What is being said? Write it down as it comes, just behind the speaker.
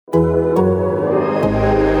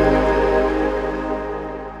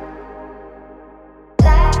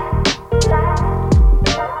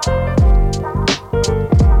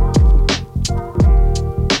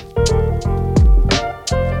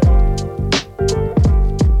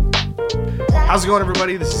How's it going,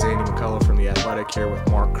 everybody? This is Andy McCullough from The Athletic here with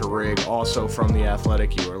Mark Carrig, also from The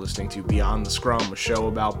Athletic. You are listening to Beyond the Scrum, a show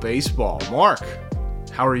about baseball. Mark,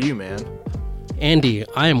 how are you, man? Andy,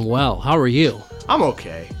 I am well. How are you? I'm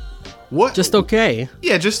okay. What? Just okay.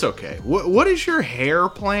 Yeah, just okay. What is your hair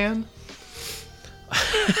plan?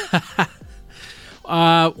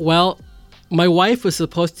 Well, my wife was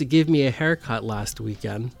supposed to give me a haircut last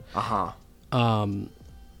weekend.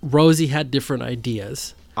 Rosie had different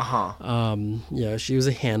ideas. Yeah, she was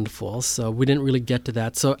a handful, so we didn't really get to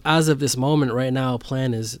that. So as of this moment right now,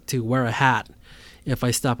 plan is to wear a hat if I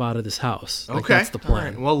step out of this house. Like, Okay. that's the plan.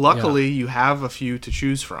 All right. Well, luckily you have a few to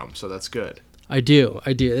choose from, so that's good. I do.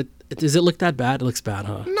 Does it look that bad? It looks bad,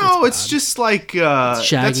 huh? No, it's just like It's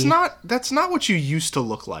shaggy. that's not what you used to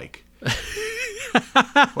look like.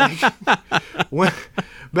 Like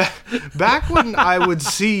back when I would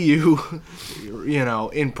see you,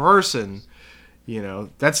 in person,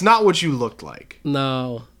 that's not what you looked like.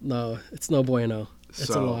 No, it's no bueno. It's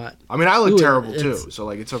a lot. I mean, I look Ooh, terrible too, so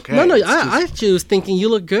like it's okay. No, It's I actually was thinking you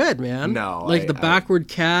look good, man. No, like the backward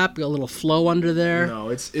cap, got a little flow under there. No,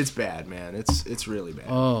 it's bad, man. It's really bad.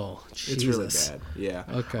 Oh, Jesus. It's really bad. Yeah.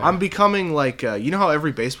 Okay. I'm becoming like you know how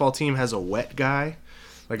every baseball team has a wet guy?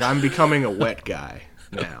 Like I'm becoming a wet guy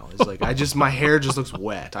now. It's like my hair just looks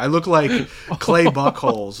wet. I look like Clay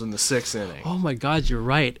Buchholz in the 6th inning. Oh my God, you're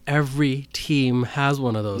right. Every team has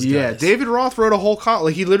one of those guys. Yeah, David Roth wrote a whole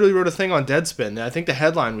he literally wrote a thing on Deadspin. I think the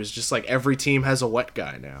headline was just like every team has a wet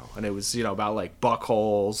guy now, and it was about like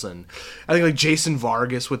Buchholz, and I think like Jason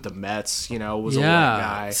Vargas with the Mets, was a wet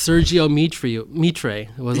guy. Sergio Mitre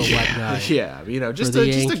was a wet guy. Yeah, just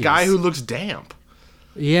a guy who looks damp.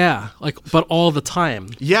 Yeah, but all the time.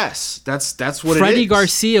 Yes, that's what Freddie it is.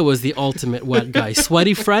 Garcia was the ultimate wet guy.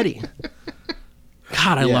 Sweaty Freddie.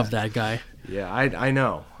 God, I love that guy. Yeah, I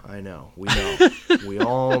know. We know. We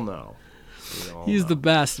all know. He's the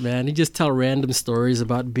best, man. He just tell random stories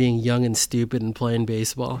about being young and stupid and playing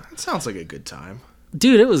baseball. It sounds like a good time.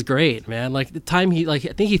 Dude, it was great, man. Like the time I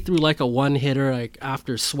think he threw like a one-hitter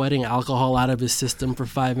after sweating alcohol out of his system for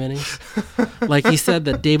 5 innings. Like he said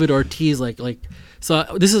that David Ortiz so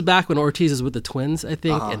this is back when Ortiz was with the Twins, I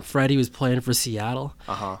think, and Freddie was playing for Seattle,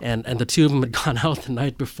 and the two of them had gone out the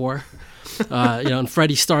night before, and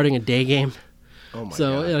Freddie starting a day game. Oh my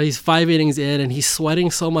God. He's 5 innings in, and he's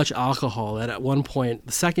sweating so much alcohol that at one point,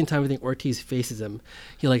 the second time I think Ortiz faces him,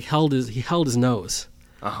 he held his nose,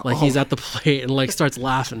 he's at the plate and starts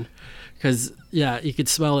laughing, because you could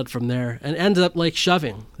smell it from there, and ended up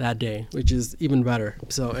shoving that day, which is even better.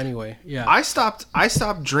 So anyway, yeah. I stopped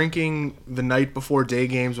drinking the night before day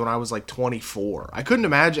games when I was 24. I couldn't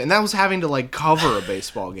imagine, and that was having to cover a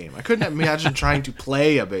baseball game. I couldn't imagine trying to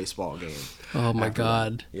play a baseball game. Oh my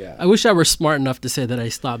God. Yeah. I wish I were smart enough to say that I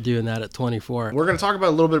stopped doing that at 24. We're going to talk about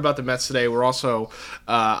a little bit about the Mets today. We're also,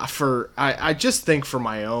 I just think for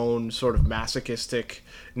my own sort of masochistic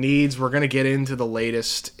needs, we're going to get into the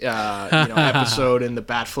latest episode in the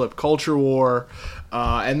Bat Flip Culture War.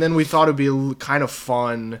 And then we thought it'd be kind of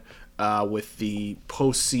fun with the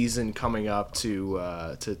postseason coming up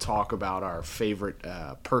to talk about our favorite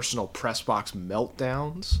personal press box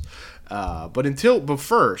meltdowns. But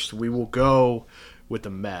first, we will go with the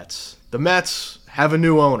Mets. The Mets have a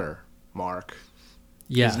new owner, Mark.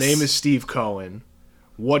 Yes. His name is Steve Cohen.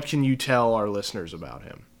 What can you tell our listeners about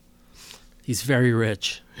him? He's very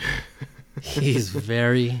rich. He's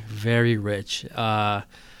very, very rich. Also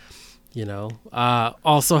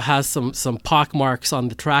has some pockmarks on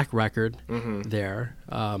the track record there.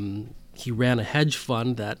 He ran a hedge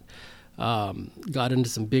fund that got into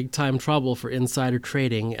some big time trouble for insider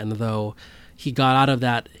trading, and though he got out of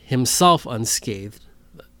that himself unscathed,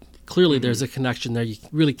 clearly there's a connection there you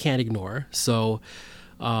really can't ignore. So,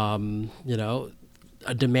 a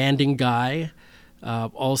demanding guy.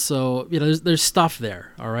 Also, there's stuff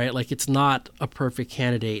there, all right? It's not a perfect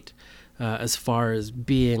candidate as far as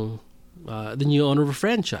being the new owner of a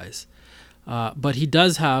franchise. But he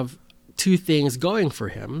does have two things going for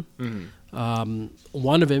him.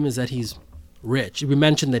 One of them is that he's rich. We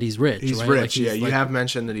mentioned that he's rich. He's right? rich, you have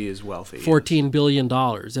mentioned that he is wealthy. $14 billion.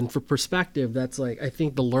 And for perspective, that's I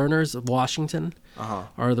think the Lerners of Washington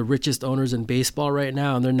are the richest owners in baseball right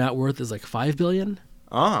now, and their net worth is $5 billion.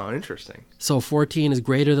 Oh, interesting. So 14 is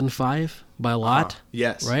greater than 5 by a lot.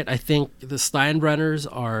 Yes. Right? I think the Steinbrenners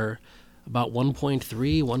are about 1.3,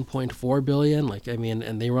 1.4 billion.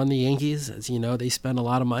 And they run the Yankees. As you know, they spend a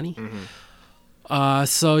lot of money.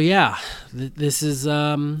 This is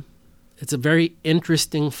it's a very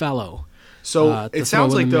interesting fellow. So it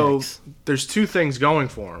sounds like, though, there's two things going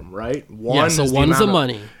for him, right? One one's the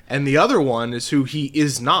money. And the other one is who he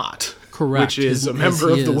is not. Correct. which is a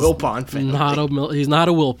member of the Wilpon family. He's not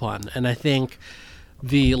a Wilpon, and I think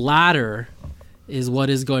the latter is what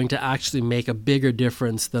is going to actually make a bigger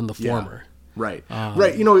difference than the former. Right.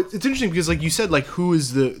 Right. You know, it's interesting because, like you said, like who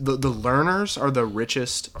is the Lerners are the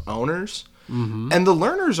richest owners. Mm-hmm. And the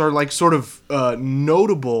Lerners are like sort of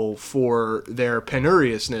notable for their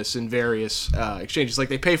penuriousness in various exchanges. Like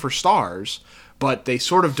they pay for stars, but they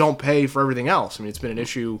sort of don't pay for everything else. I mean, it's been an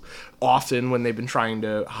issue often when they've been trying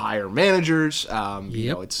to hire managers.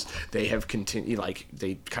 You know, they have continued, like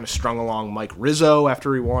they kind of strung along Mike Rizzo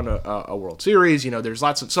after he won a World Series. You know, there's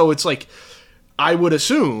lots of, so it's like, I would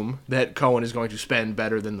assume that Cohen is going to spend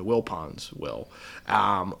better than the Wilpons will.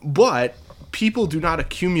 But people do not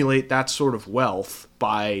accumulate that sort of wealth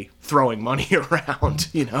by throwing money around,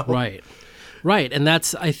 you know? Right. Right. And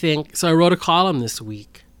that's, I think, so I wrote a column this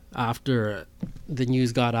week after the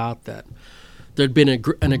news got out that there'd been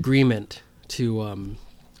an agreement to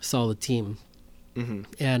sell the team. Mm-hmm.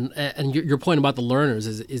 And your point about the Lerners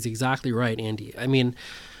is exactly right, Andy. I mean,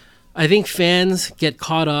 I think fans get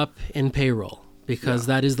caught up in payroll because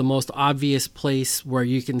that is the most obvious place where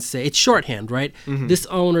you can say it's shorthand, right? Mm-hmm. This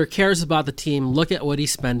owner cares about the team. Look at what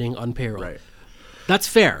he's spending on payroll. Right. That's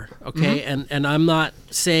fair, okay? Mm-hmm. And I'm not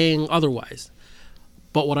saying otherwise.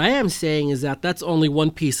 But what I am saying is that that's only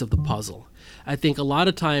one piece of the puzzle. I think a lot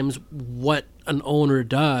of times what an owner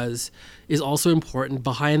does is also important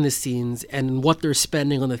behind the scenes and what they're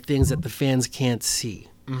spending on the things that the fans can't see.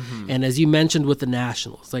 Mm-hmm. And as you mentioned with the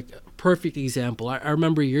Nationals, like a perfect example. I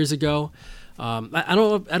remember years ago, I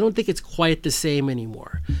don't think it's quite the same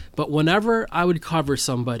anymore. But whenever I would cover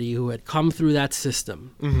somebody who had come through that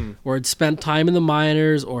system mm-hmm. or had spent time in the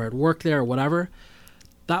minors or had worked there or whatever,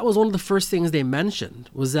 that was one of the first things they mentioned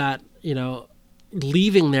was that, you know,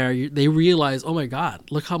 leaving there, they realized, oh my God,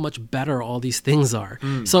 look how much better all these things are.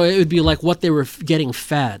 Mm. So it would be like what they were getting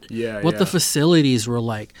fed, what the facilities were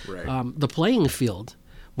like, the playing field,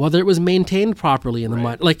 whether it was maintained properly in the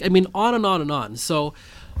mind. Like, I mean, on and on and on. So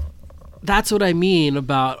that's what I mean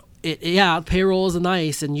about it. Yeah, payroll is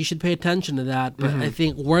nice and you should pay attention to that. But mm-hmm. I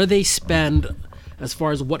think where they spend as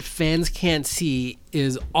far as what fans can't see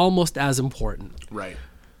is almost as important. Right.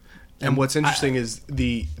 And what's interesting is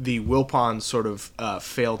the Wilpons sort of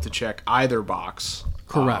failed to check either box.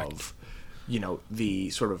 Correct. Of, you know, the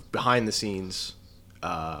sort of behind the scenes,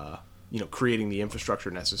 you know, creating the infrastructure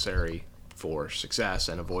necessary for success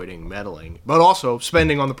and avoiding meddling, but also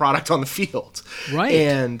spending on the product on the field. Right.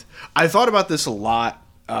 And I thought about this a lot.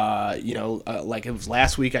 You know, like it was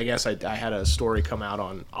last week, I guess I had a story come out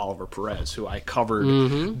on Oliver Perez, who I covered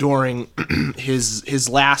mm-hmm. during his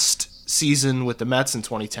last season with the Mets in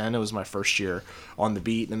 2010. It was my first year on the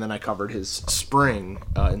beat, and then I covered his spring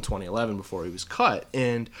in 2011 before he was cut.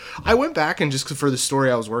 And I went back and just for the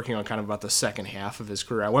story I was working on, kind of about the second half of his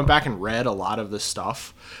career, I went back and read a lot of the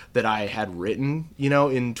stuff that I had written, you know,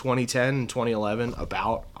 in 2010 and 2011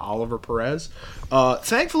 about Oliver Perez.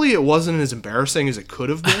 Thankfully, it wasn't as embarrassing as it could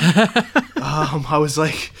have been. I was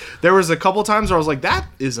like, there was a couple times where I was like, that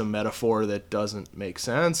is a metaphor that doesn't make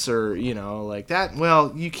sense, or, you know, like that,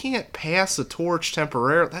 well, you can't pass the torch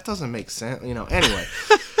temporarily. That doesn't make sense, you know, anyway.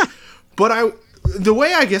 But the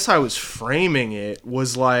way I guess I was framing it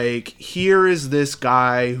was like, here is this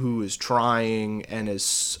guy who is trying and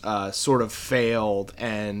has sort of failed,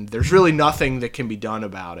 and there's really nothing that can be done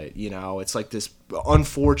about it. You know, it's like this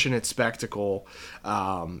unfortunate spectacle,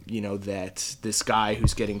 you know, that this guy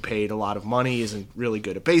who's getting paid a lot of money isn't really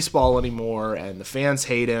good at baseball anymore, and the fans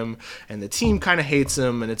hate him, and the team kind of hates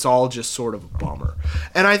him, and it's all just sort of a bummer.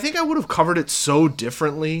 And I think I would have covered it so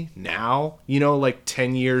differently now, you know, like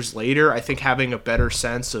 10 years later. I think having a better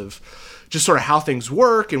sense of just sort of how things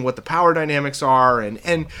work and what the power dynamics are,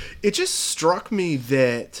 and it just struck me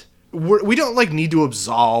that we don't like need to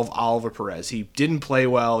absolve Oliver Perez. He didn't play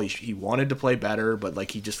well. He wanted to play better, but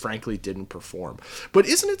like he just frankly didn't perform. But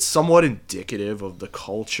isn't it somewhat indicative of the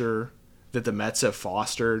culture that the Mets have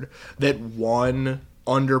fostered, that one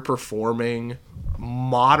underperforming,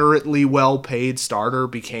 moderately well-paid starter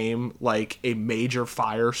became like a major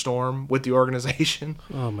firestorm with the organization?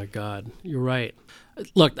 Oh my God, you're right.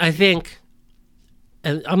 Look, I think,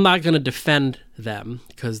 and I'm not going to defend them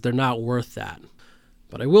because they're not worth that.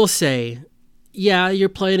 But I will say, yeah, you're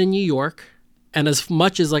playing in New York, and as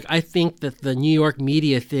much as like I think that the New York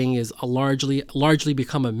media thing is largely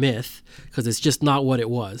become a myth because it's just not what it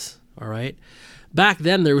was. All right, back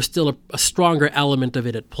then there was still a stronger element of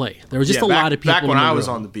it at play. There was just a lot of people. Back when I was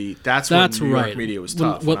on the beat, that's when New York media was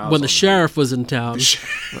tough. When the sheriff was in town,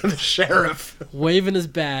 the sheriff waving his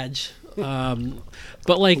badge.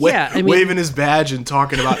 But like, I mean, waving his badge and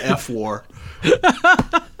talking about F war.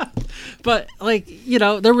 But like, you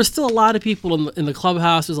know, there were still a lot of people in the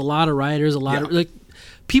clubhouse. There's a lot of writers, a lot of like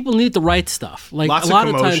people need to write stuff. Like lots a lot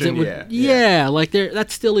of of times it commotion, would, like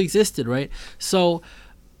that still existed, right? So,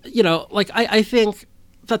 you know, like I think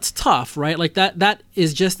that's tough, right? Like that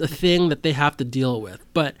is just a thing that they have to deal with.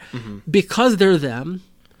 But because they're them,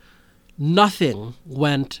 nothing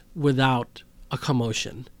went without a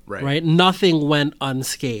commotion. Right. Nothing went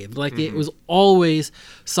unscathed. Like it was always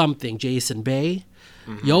something. Jason Bay,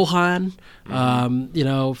 Johan, you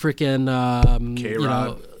know, freaking,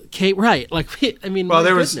 K-Rod. you know, right. Like, I mean, well, my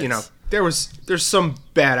there was, goodness. you know, there's some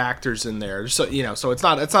bad actors in there. So, you know, so it's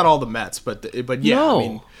not all the Mets, but yeah, No, I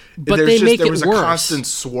mean, but there's they just, make there it was worse. a constant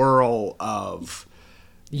swirl of,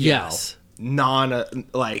 Yes.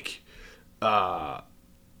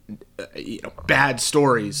 Bad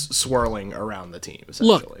stories swirling around the team.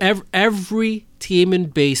 Look, every team in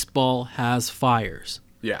baseball has fires.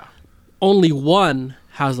 Yeah. Only one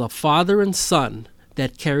has a father and son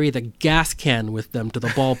that carry the gas can with them to the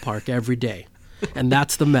ballpark every day, and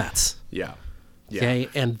that's the Mets. Yeah. Okay,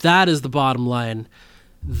 and that is the bottom line.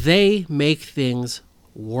 They make things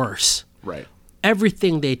worse. Right.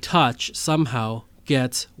 Everything they touch somehow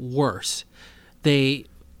gets worse. They,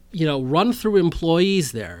 you know, run through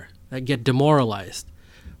employees there that get demoralized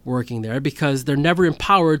working there because they're never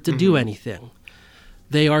empowered to do anything.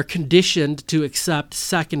 They are conditioned to accept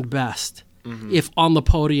second best, if on the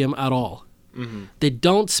podium at all. They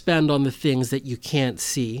don't spend on the things that you can't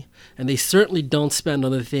see, and they certainly don't spend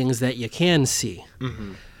on the things that you can see.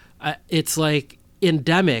 It's like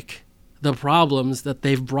endemic, the problems that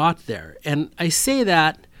they've brought there. And I say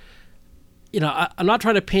that, you know, I'm not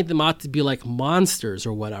trying to paint them out to be like monsters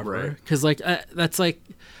or whatever, because like that's like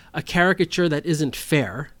a caricature that isn't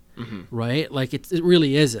fair, right? Like it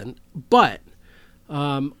really isn't. But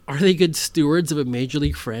are they good stewards of a major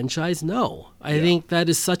league franchise? No. I think that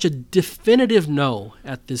is such a definitive no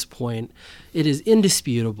at this point. It is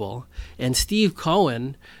indisputable. And Steve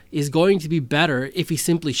Cohen is going to be better if he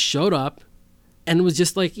simply showed up and was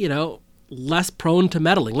just like, you know, less prone to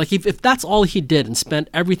meddling. Like if that's all he did and spent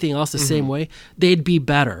everything else the same way, they'd be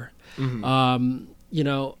better. You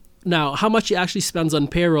know, now how much he actually spends on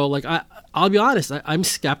payroll, like I'll be honest, I'm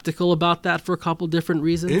skeptical about that for a couple different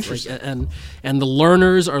reasons. Interesting. Like, and the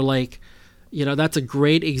learners are like, you know, that's a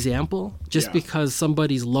great example. Just because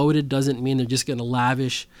somebody's loaded doesn't mean they're just going to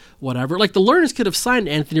lavish whatever. Like the learners could have signed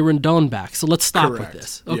Anthony Rendon back. So let's stop with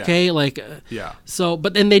this. Okay. Like, so,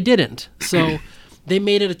 but then they didn't. So they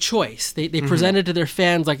made it a choice. They presented to their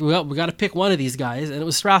fans like, well, we got to pick one of these guys. And it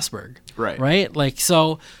was Strasburg. Right. Right. Like,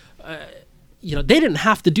 so, you know, they didn't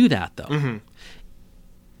have to do that though.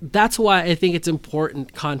 That's why I think it's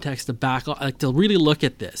important context to back up, like to really look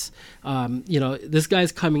at this. You know, this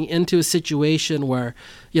guy's coming into a situation where,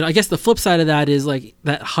 you know, I guess the flip side of that is like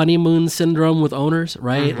that honeymoon syndrome with owners,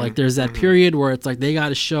 right? Like there's that period where it's like they got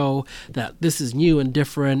to show that this is new and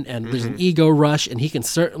different, and there's an ego rush, and he can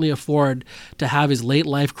certainly afford to have his late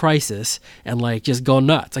life crisis and like just go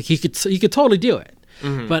nuts. Like he could totally do it.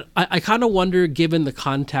 But I kind of wonder, given the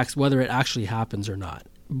context, whether it actually happens or not.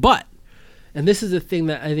 But, and this is the thing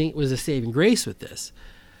that I think was a saving grace with this,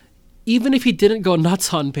 even if he didn't go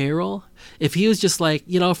nuts on payroll, if he was just like,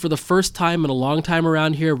 you know, for the first time in a long time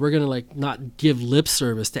around here, we're going to like not give lip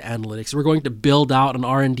service to analytics. We're going to build out an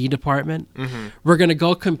R&D department. We're going to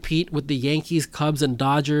go compete with the Yankees, Cubs, and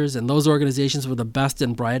Dodgers, and those organizations were the best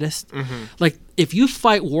and brightest. Like, if you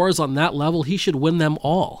fight wars on that level, he should win them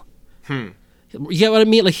all. You get what I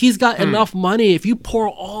mean? Like, he's got enough money. If you pour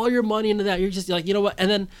all your money into that, you're just like, you know what? And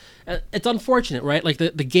then it's unfortunate, right? Like, the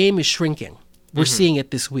game is shrinking. We're seeing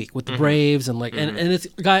it this week with the Braves and like, and it's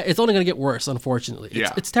only going to get worse, unfortunately.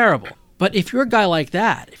 It's terrible. But if you're a guy like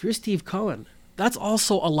that, if you're Steve Cohen, that's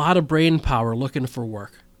also a lot of brain power looking for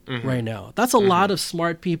work right now. That's a lot of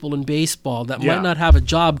smart people in baseball that might not have a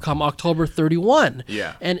job come October 31.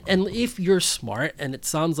 And if you're smart, and it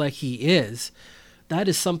sounds like he is, that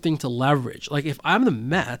is something to leverage. Like, if I'm the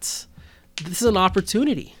Mets, this is an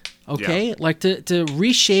opportunity, okay? Like, to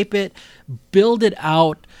reshape it, build it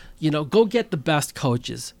out, you know, go get the best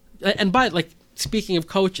coaches. And speaking of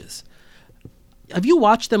coaches, have you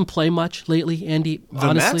watched them play much lately, Andy,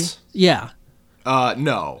 honestly? Mets? Yeah.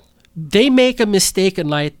 No. They make a mistake a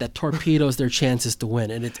night that torpedoes their chances to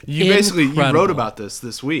win, and it's you incredible. wrote about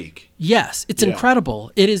this week. Yes, it's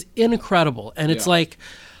incredible. It is incredible. And it's like,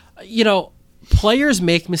 you know, players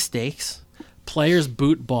make mistakes. Players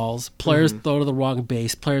boot balls. Players throw to the wrong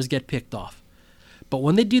base. Players get picked off. But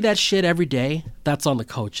when they do that shit every day, that's on the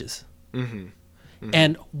coaches.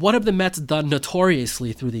 And what have the Mets done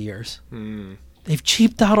notoriously through the years? They've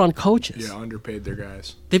cheaped out on coaches. Yeah, underpaid their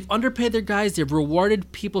guys. They've underpaid their guys. They've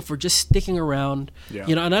rewarded people for just sticking around. Yeah.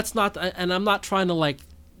 And that's not. And I'm not trying to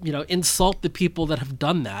insult the people that have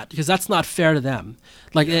done that, because that's not fair to them.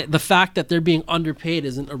 The fact that they're being underpaid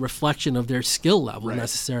isn't a reflection of their skill level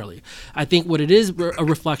necessarily. I think what it is a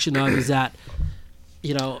reflection of is that,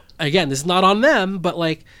 again, this is not on them, but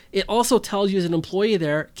it also tells you as an employee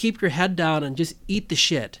there, keep your head down and just eat the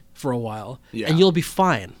shit for a while, and you'll be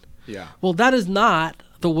fine. Yeah. Well, that is not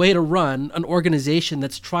the way to run an organization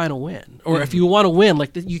that's trying to win. Or if you want to win,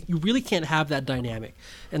 you really can't have that dynamic.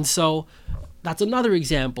 And so that's another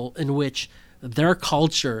example in which their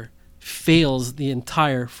culture fails the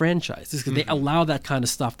entire franchise, because they allow that kind of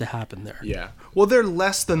stuff to happen there. Yeah. Well, they're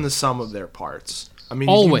less than the sum of their parts. I mean,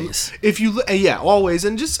 always. Always,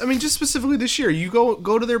 and just specifically this year, you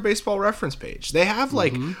go to their Baseball Reference page. They have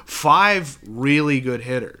 5 really good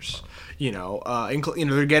hitters.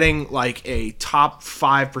 They're getting a top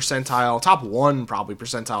 5 percentile, top 1 probably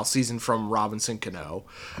percentile season from Robinson Cano.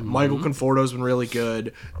 Michael Conforto's been really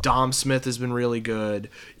good. Dom Smith has been really good.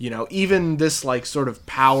 Even this sort of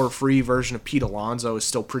power-free version of Pete Alonso is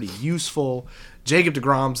still pretty useful. Jacob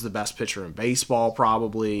deGrom's the best pitcher in baseball,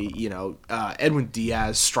 probably. Edwin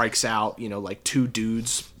Diaz strikes out, 2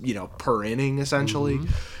 dudes, per inning, essentially.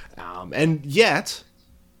 And yet,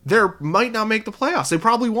 they might not make the playoffs. They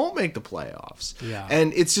probably won't make the playoffs. Yeah.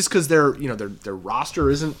 And it's just because their roster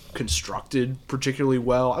isn't constructed particularly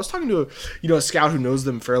well. I was talking to a scout who knows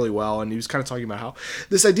them fairly well, and he was kind of talking about how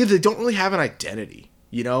this idea that they don't really have an identity.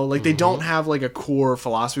 They don't have a core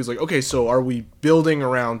philosophy. It's okay, so are we building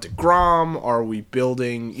around DeGrom? Are we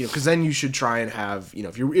building, because then you should try and have,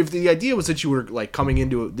 if the idea was that you were coming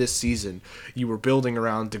into this season, you were building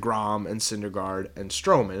around DeGrom and Syndergaard and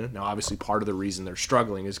Stroman. Now, obviously, part of the reason they're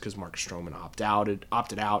struggling is because Marcus Stroman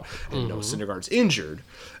opted out, and Syndergaard's injured.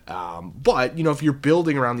 But if you're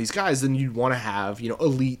building around these guys, then you'd want to have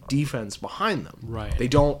elite defense behind them. Right. They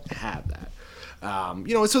don't have that.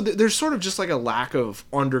 So there's sort of just a lack of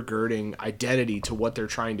undergirding identity to what they're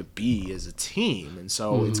trying to be as a team. And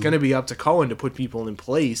so it's going to be up to Cohen to put people in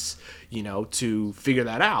place, to figure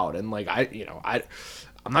that out. And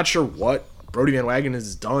I'm not sure what Brodie Van Wagenen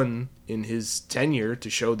has done in his tenure to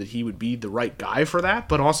show that he would be the right guy for that.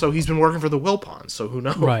 But also he's been working for the Wilpons, so who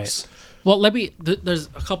knows? Right. Well, there's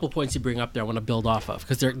a couple points you bring up there I want to build off of,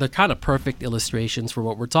 because they're kind of perfect illustrations for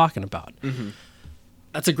what we're talking about.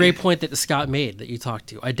 That's a great point that the scout made that you talked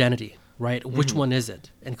to. Identity, right? Which one is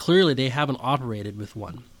it? And clearly they haven't operated with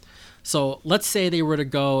one. So let's say they were to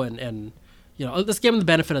go and let's give them the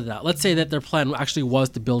benefit of that. Let's say that their plan actually was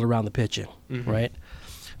to build around the pitching, right?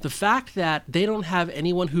 The fact that they don't have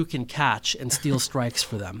anyone who can catch and steal strikes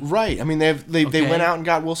for them. Right. I mean, they went out and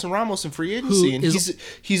got Wilson Ramos in free agency, and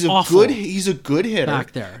he's a good hitter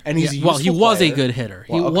back there. And he's he was player. a good hitter.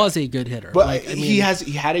 He was a good hitter. But he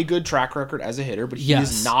had a good track record as a hitter, but he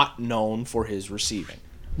is not known for his receiving.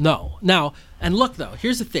 No. Now, and look though,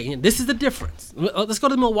 here's the thing. And this is the difference. Let's go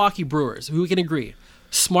to the Milwaukee Brewers, who we can agree,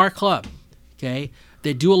 smart club. Okay,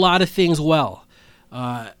 they do a lot of things well.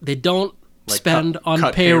 They don't spend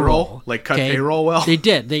on payroll. Cut payroll well. They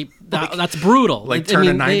did. That's brutal. Turn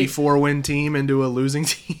a 94 win team into a losing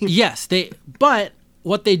team. Yes, but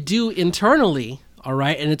what they do internally, all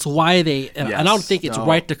right, and it's why and I don't think it's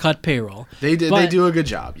right to cut payroll. They do a good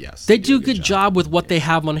job, yes. They do a good job with what they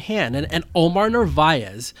have on hand. And Omar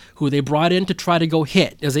Narvaez, who they brought in to try to go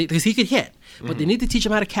hit, because he could hit, but they need to teach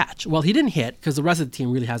him how to catch. Well, he didn't hit because the rest of the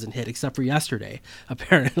team really hasn't hit except for yesterday,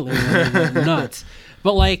 apparently. Nuts.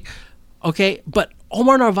 But okay, but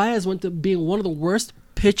Omar Narvaez went to being one of the worst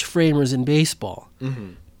pitch framers in baseball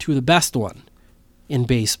to the best one in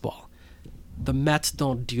baseball. The Mets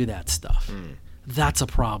don't do that stuff. That's a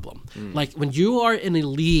problem. When you are in a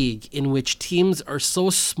league in which teams are so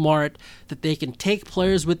smart that they can take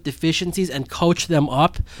players with deficiencies and coach them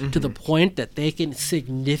up to the point that they can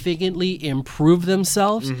significantly improve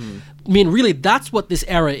themselves. I mean, really, that's what this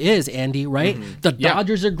era is, Andy, right? The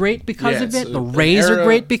Dodgers are great because of it. The Rays are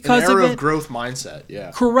great because of it. An era of growth mindset,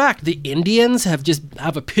 yeah. Correct. The Indians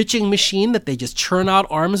have a pitching machine that they just churn out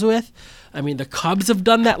arms with. I mean, the Cubs have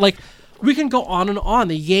done that. We can go on and on.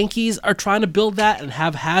 The Yankees are trying to build that and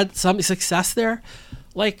have had some success there.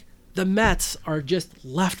 The Mets are just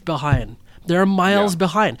left behind. They're miles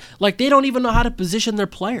behind. They don't even know how to position their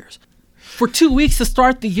players. For 2 weeks to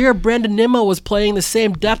start the year, Brandon Nimmo was playing the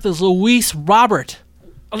same depth as Luis Robert.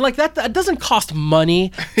 That doesn't cost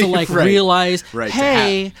money to realize,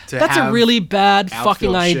 hey, that's a really bad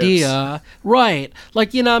fucking idea. Right.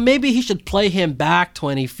 Maybe he should play him back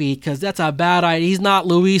 20 feet because that's a bad idea. He's not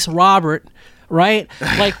Luis Robert. right?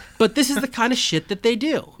 Like, but this is the kind of shit that they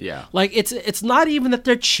do. Yeah. Like, it's not even that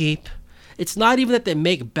they're cheap. It's not even that they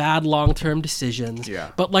make bad long-term decisions.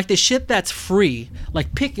 Yeah. But like the shit that's free,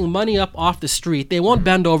 like picking money up off the street, they won't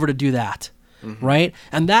bend over to do that, right?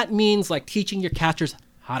 And that means like teaching your catchers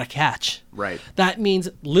how to catch. Right. That means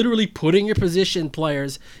literally putting your position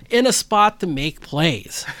players in a spot to make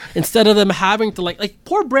plays instead of them having to like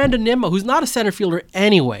poor Brandon Nimmo, who's not a center fielder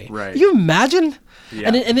anyway. Right. Can you imagine? Yeah.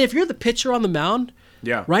 And if you're the pitcher on the mound,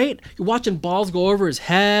 Yeah. right? You're watching balls go over his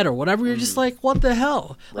head or whatever. You're just like, what the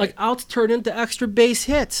hell? Right. Like outs turn into extra base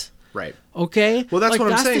hits. Right. Okay. Well, that's Like,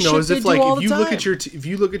 what I'm the saying though. shit Is they if do like all if the you look time. at if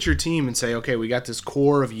you look at your team and say, okay, we got this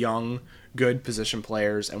core of young, good position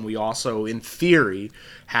players, and we also, in theory,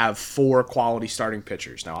 have 4 quality starting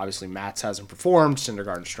pitchers. Now, obviously, Matz hasn't performed.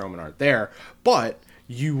 Syndergaard and Stroman aren't there, but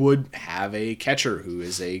you would have a catcher who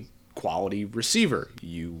is a quality receiver.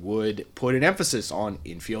 You would put an emphasis on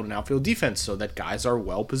infield and outfield defense so that guys are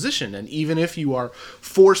well positioned. And even if you are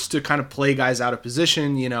forced to kind of play guys out of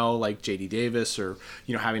position, you know, like JD Davis or,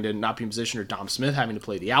 you know, having to not be in position, or Dom Smith having to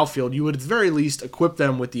play the outfield, you would at the very least equip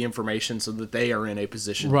them with the information so that they are in a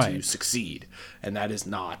position to Right. succeed. And that is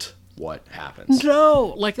not what happens.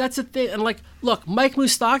 No, like that's the thing. And like, look, Mike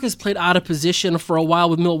Moustakas played out of position for a while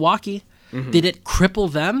with Milwaukee. Did it cripple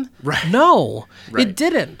them? Right. No, Right. it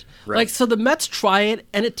didn't. Right. Like, so the Mets try it,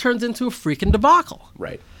 and it turns into a freaking debacle.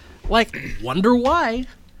 Right. Like, wonder why?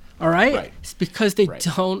 All right? Right. It's because they Right.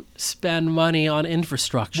 don't spend money on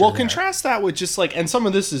infrastructure. Well, there. contrast that with just like, and some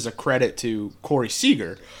of this is a credit to Corey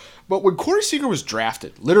Seager, but when Corey Seager was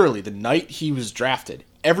drafted, literally the night he was drafted,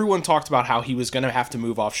 everyone talked about how he was going to have to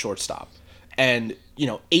move off shortstop. And, you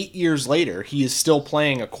know, 8 years later, he is still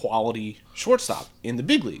playing a quality shortstop in the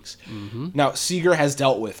big leagues. Now, Seager has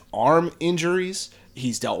dealt with arm injuries.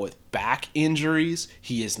 He's dealt with back injuries.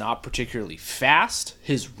 He is not particularly fast.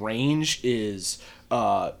 His range is,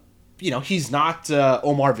 he's not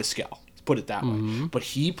Omar Vizquel. Let's put it that way. But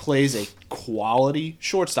he plays a quality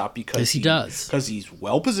shortstop because Yes, he does. Because he's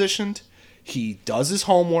well positioned. He does his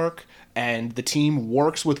homework. And the team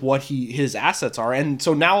works with what his assets are, and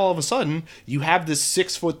so now all of a sudden you have this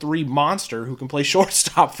 6'3" monster who can play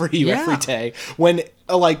shortstop for you every day. When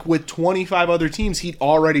like with 25 other teams, he'd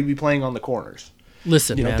already be playing on the corners.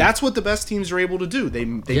 Listen, You know, man. that's what the best teams are able to do. They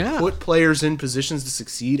Yeah. put players in positions to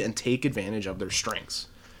succeed and take advantage of their strengths.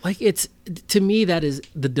 Like, it's, to me, that is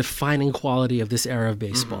the defining quality of this era of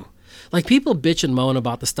baseball. Like, people bitch and moan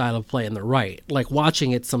about the style of play, and they're right. Like,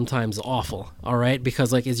 watching it sometimes is awful, all right?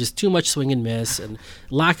 Because, like, it's just too much swing and miss and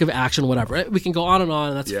lack of action, whatever. We can go on, and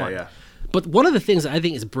that's fine. Yeah. But one of the things that I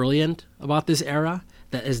think is brilliant about this era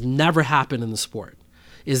that has never happened in the sport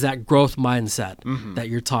is that growth mindset that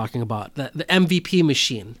you're talking about. The MVP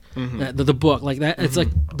machine, the book. Like, that, it's like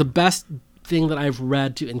the best thing that I've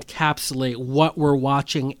read to encapsulate what we're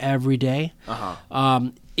watching every day.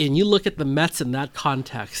 And you look at the Mets in that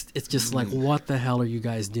context, it's just like, what the hell are you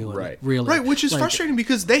guys doing? Right. Really? Right, which is Like, frustrating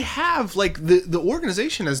because they have, like, the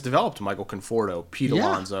organization has developed Michael Conforto, Pete Yeah.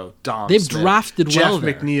 Alonso, Dom They've Smith, drafted Jeff well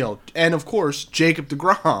there. McNeil, and of course, Jacob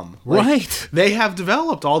deGrom. Like, Right. They have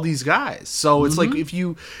developed all these guys. So it's Mm-hmm.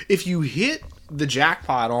 like if you hit the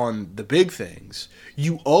jackpot on the big things,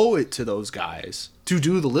 you owe it to those guys to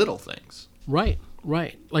do the little things. Right.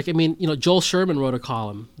 Like, I mean, you know, Joel Sherman wrote a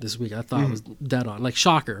column this week. I thought it was dead on. Like,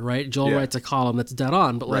 shocker, right? Joel Yeah. writes a column that's dead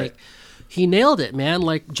on, but Right. like, he nailed it, man.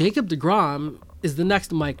 Like, Jacob deGrom is the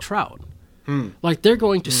next Mike Trout. Like, they're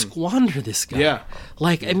going to squander this guy. Yeah.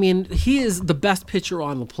 Like, I mean, he is the best pitcher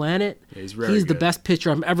on the planet. Yeah, he's very the good. best pitcher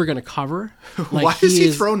I'm ever going to cover. Like, Why does he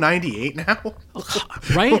is- throw 98 now?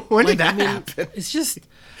 right? When did Like, that I mean, happen? It's just,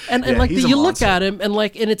 and Yeah, like he's a you look monster. at him and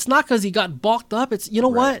like, and it's not because he got bulked up. It's, you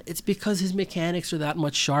know Right. what? It's because his mechanics are that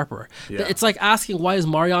much sharper. Yeah. It's like asking, why is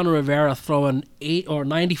Mariano Rivera throwing 8 or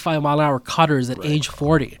 95-mile-an-hour cutters at age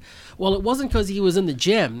 40? Well, it wasn't because he was in the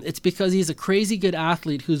gym. It's because he's a crazy good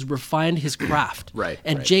athlete who's refined his craft. Right,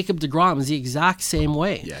 And right. Jacob deGrom is the exact same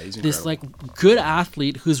way. Yeah, he's this incredible. like good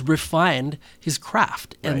athlete who's refined his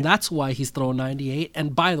craft, and Right. that's why he's throwing 98.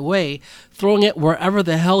 And by the way, throwing it wherever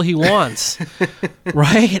the hell he wants,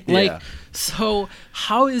 right? Like, Yeah. so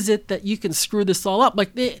how is it that you can screw this all up?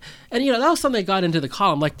 Like, and you know, that was something I got into the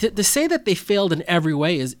column. Like, to say that they failed in every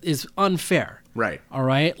way is unfair. Right. All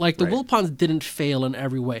right. Like, the Right. Wilpons didn't fail in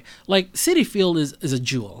every way. Like, Citi Field is a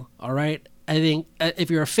jewel. All right. I think if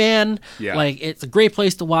you're a fan, Yeah. like, it's a great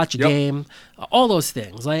place to watch a Yep. game. All those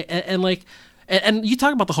things. Like, and like, and you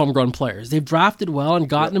talk about the homegrown players. They've drafted well and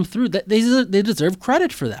gotten them through. That they deserve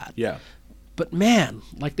credit for that. Yeah. But man,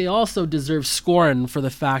 like, they also deserve scorn for the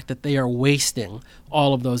fact that they are wasting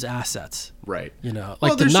all of those assets. Right. You know,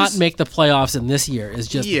 Well, like, to there's not just- make the playoffs in this year is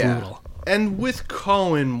just brutal. And with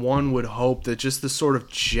Cohen, one would hope that just the sort of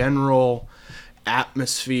general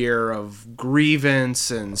atmosphere of grievance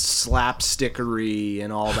and slapstickery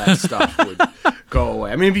and all that stuff would go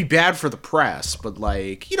away. I mean, it'd be bad for the press, but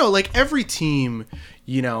like, you know, like every team,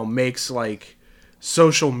 you know, makes like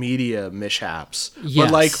social media mishaps, but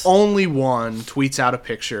like only one tweets out a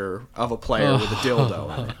picture of a player with a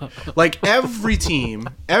dildo in it. Like every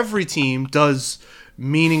team does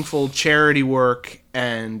meaningful charity work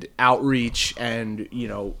and outreach and, you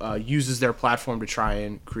know, uses their platform to try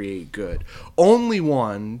and create good. Only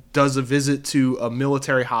one does a visit to a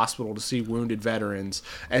military hospital to see wounded veterans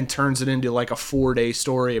and turns it into like a 4-day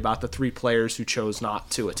story about the 3 players who chose not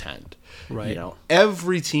to attend. Right. You know,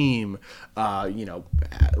 every team, you know,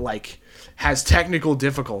 like has technical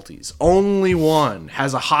difficulties. Only one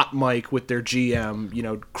has a hot mic with their GM, you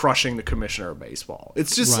know, crushing the commissioner of baseball.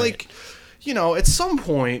 It's just like, you know, at some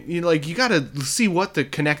point, you know, like you got to see what the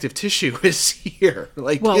connective tissue is here.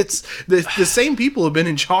 Like, well, it's the same people have been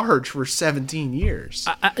in charge for 17 years.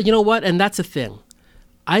 You know what? And that's a thing.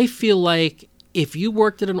 I feel like if you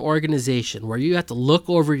worked at an organization where you had to look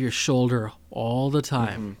over your shoulder all the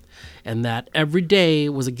time, and that every day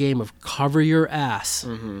was a game of cover your ass,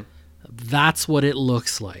 that's what it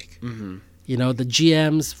looks like. You know, the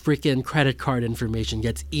GM's freaking credit card information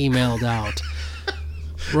gets emailed out.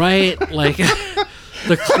 Right? Like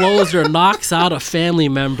the closer knocks out a family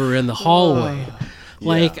member in the hallway.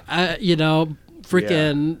 Like, you know,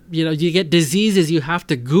 freaking, you know, you get diseases you have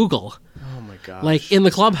to Google. Oh, my gosh. Like in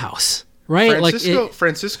the clubhouse, right?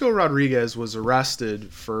 Francisco Rodriguez was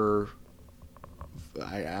arrested for,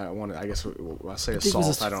 I guess I'll say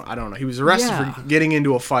assault. I don't know. He was arrested for getting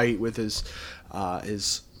into a fight with his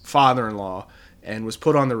father-in-law and was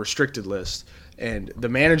put on the restricted list. And the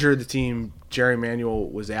manager of the team, Jerry Manuel,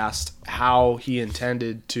 was asked how he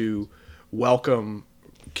intended to welcome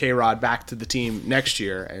K-Rod back to the team next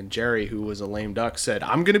year. And Jerry, who was a lame duck, said,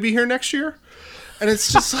 "I'm going to be here next year." And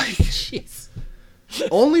it's just like,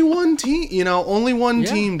 only one team, you know,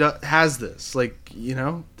 team has this. Like, you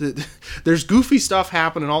know, there's goofy stuff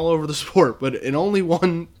happening all over the sport, but in only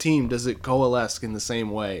one team does it coalesce in the same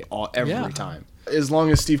way every time. As long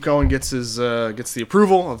as Steve Cohen gets the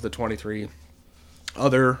approval of the 23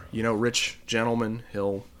 other, you know, rich gentlemen,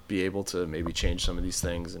 he'll be able to maybe change some of these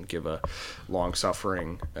things and give a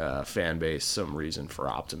long-suffering fan base some reason for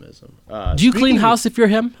optimism. Do you clean house if you're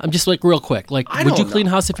him? I'm just like real quick. Like, would you clean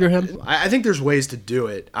house if you're him? I think there's ways to do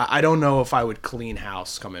it. I don't know if I would clean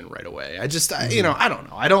house come in right away. I just, you know, I don't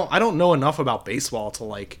know. I don't know enough about baseball to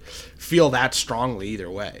like feel that strongly either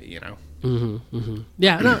way. You know.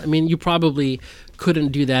 Yeah. No. I mean, you probably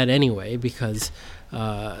couldn't do that anyway because.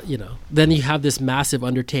 You know, then you have this massive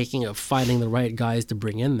undertaking of finding the right guys to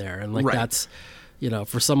bring in there, and like that's, you know,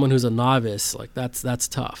 for someone who's a novice, like that's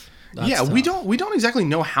tough. Tough. we don't exactly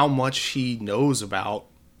know how much he knows about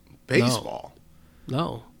baseball.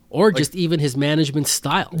 No. Or like, just even his management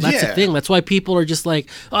style. That's the thing. That's why people are just like,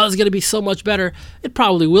 oh, it's going to be so much better. It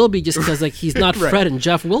probably will be just because like he's not Fred and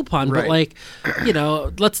Jeff Wilpon. But like, you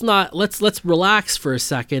know, let's relax for a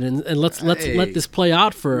second and let's let this play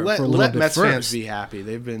out for a little bit let Mets first. fans be happy.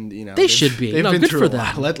 They've been, you know, they should be. They've been good through for a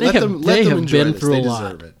them. lot. They have been through a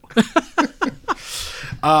lot.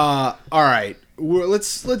 All right,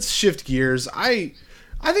 let's shift gears. I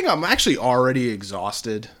think I'm actually already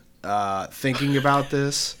exhausted thinking about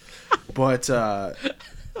this. But I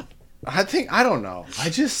don't know.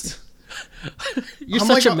 You're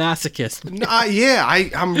such a masochist.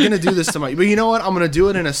 I'm gonna do this to my. But you know what? I'm gonna do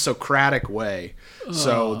it in a Socratic way,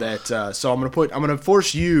 so I'm gonna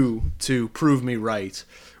force you to prove me right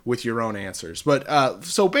with your own answers. But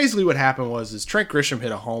so basically, what happened was Trent Grisham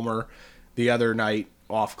hit a homer the other night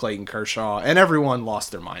off Clayton Kershaw, and everyone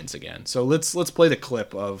lost their minds again. So let's play the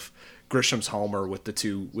clip of Grisham's homer with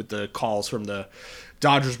the calls from the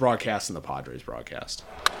Dodgers broadcast and the Padres broadcast.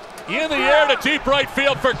 In the air to deep right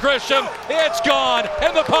field for Grisham. It's gone,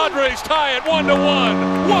 and the Padres tie it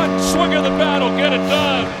 1-1. One swing of the bat will get it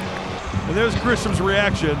done. And there's Grisham's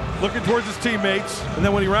reaction, looking towards his teammates. And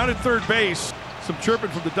then when he rounded third base, some chirping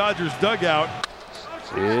from the Dodgers dugout.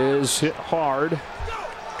 Is hit hard,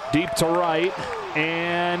 deep to right,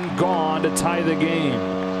 and gone to tie the game.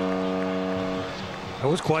 That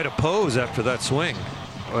was quite a pose after that swing.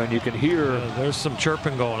 And you can hear there's some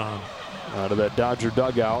chirping going on out of that Dodger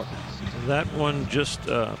dugout. That one just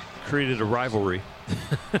created a rivalry.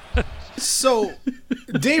 So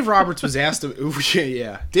Dave Roberts was asked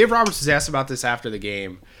Dave Roberts was asked about this after the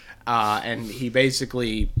game, and he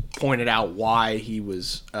basically pointed out why he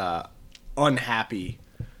was unhappy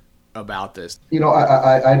about this. You know,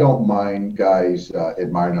 I don't mind guys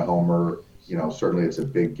admiring a homer certainly it's a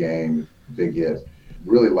big game, big hit.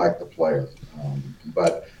 Really like the player.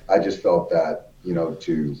 But I just felt that,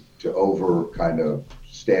 to over kind of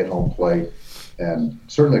stay at home play, and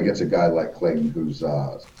certainly against a guy like Clayton, who's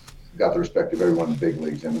got the respect of everyone in the big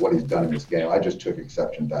leagues and what he's done in this game, I just took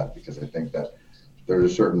exception to that, because I think that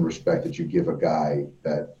there's a certain respect that you give a guy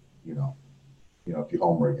that, if you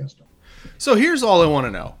homer against him. So here's all I want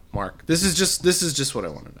to know, Mark. This is just what I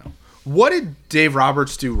want to know. What did Dave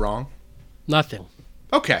Roberts do wrong? Nothing.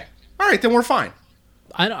 Okay. All right, then we're fine.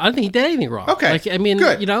 I don't think he did anything wrong. Okay.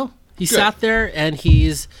 Good. He sat there and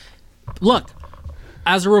look,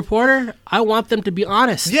 as a reporter, I want them to be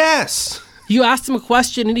honest. Yes. You asked him a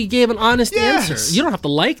question and he gave an honest Yes. answer. You don't have to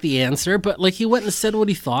like the answer, but he went and said what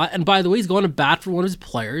he thought. And by the way, he's going to bat for one of his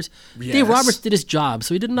players. Yes. Dave Roberts did his job,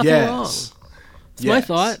 so he did nothing wrong. That's my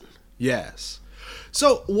thought. Yes.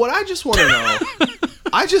 So what I just want to know,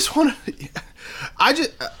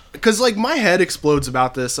 because my head explodes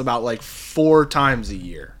about this about 4 times a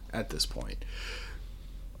year at this point.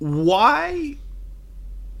 Why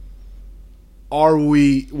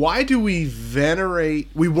do we venerate,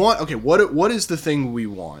 what is the thing we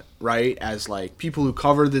want, right? As people who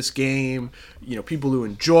cover this game, people who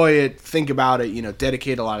enjoy it, think about it,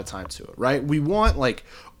 dedicate a lot of time to it, right? We want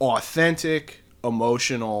authentic,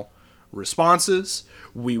 emotional responses.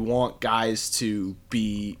 We want guys to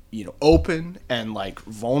be, open and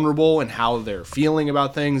vulnerable in how they're feeling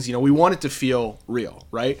about things. We want it to feel real,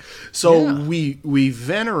 right? So we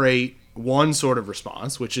venerate one sort of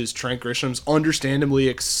response, which is Trent Grisham's understandably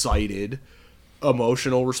excited,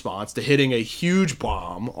 emotional response to hitting a huge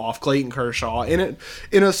bomb off Clayton Kershaw in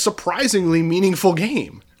a surprisingly meaningful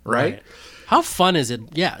game, right? How fun is it?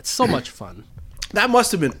 Yeah, it's so much fun. That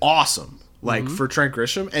must have been awesome. For Trent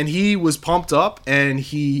Grisham, and he was pumped up, and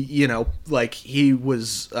he, he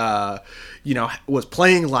was, was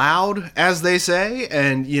playing loud, as they say,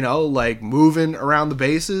 and, moving around the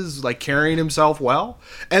bases, carrying himself well,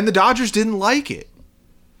 and the Dodgers didn't like it.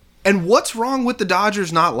 And what's wrong with the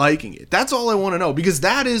Dodgers not liking it? That's all I want to know, because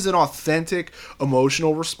that is an authentic,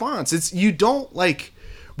 emotional response. You don't,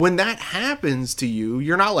 when that happens to you,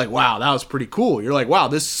 you're not wow, that was pretty cool. You're wow,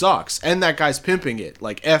 this sucks, and that guy's pimping it,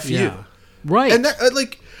 F you. Right. And that,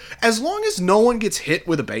 as long as no one gets hit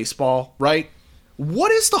with a baseball, right?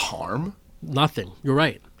 What is the harm? Nothing. You're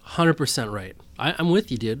right. 100% right. I'm with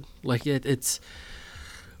you, dude. It's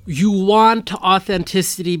you want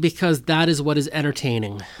authenticity because that is what is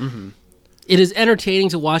entertaining. Mm-hmm. It is entertaining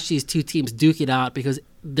to watch these two teams duke it out because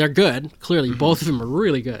they're good. Clearly, both of them are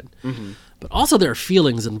really good. Mm-hmm. But also there are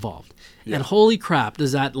feelings involved. Yeah. And holy crap,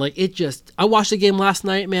 does that, I watched the game last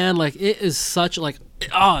night, man. It is such,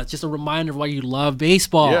 it's just a reminder of why you love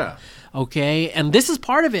baseball. Yeah. Okay? And this is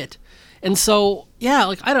part of it. And so,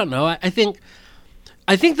 yeah, I don't know. I think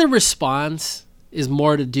the response is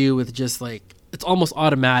more to do with just, it's almost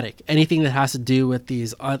automatic. Anything that has to do with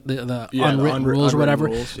these the unwritten rules or whatever.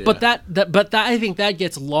 Rules, yeah. But that I think that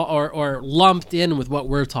gets or lumped in with what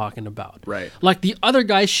we're talking about. Right. The other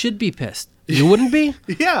guys should be pissed. You wouldn't be?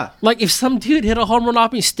 Yeah. If some dude hit a home run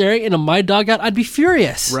off me staring into my dugout, I'd be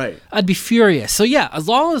furious. Right. I'd be furious. So yeah, as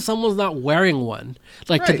long as someone's not wearing one,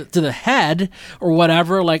 to the head or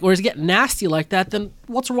whatever, or is getting nasty like that, then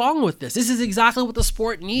what's wrong with this? This is exactly what the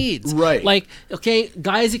sport needs. Right. Okay,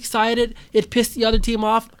 guys excited, it pissed the other team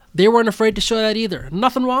off. They weren't afraid to show that either.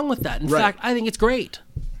 Nothing wrong with that. In fact, I think it's great.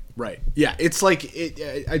 Right. Yeah. It's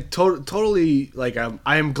I totally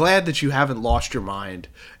I am glad that you haven't lost your mind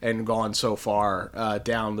and gone so far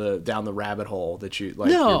down the rabbit hole that you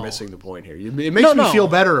you're missing the point here. It makes me feel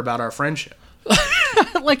better about our friendship.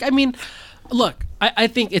 Look, I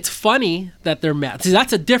think it's funny that they're mad. See,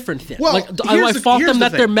 that's a different thing. Well, do I fault them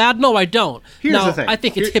that they're mad? No, I don't. Here's the thing. I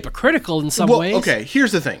think it's hypocritical in some ways. Okay,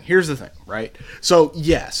 here's the thing, right? So,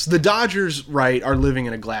 yes, the Dodgers, right, are living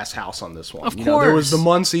in a glass house on this one. Of course. There was the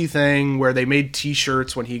Muncy thing where they made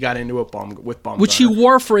T-shirts when he got into it with Bumgarner. Which he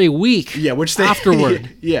wore for a week afterward.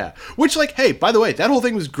 Yeah. Which, hey, by the way, that whole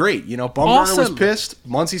thing was great. Bumgarner was pissed.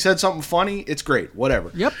 Muncy said something funny. It's great.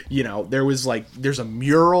 Whatever. Yep. There was, there's a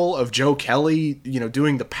mural of Joe Kelly,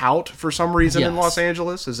 doing the pout for some reason in Los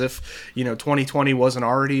Angeles, as if 2020 wasn't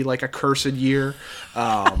already a cursed year.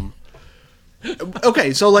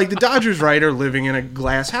 Okay, so the Dodgers, right, are living in a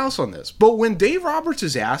glass house on this. But when Dave Roberts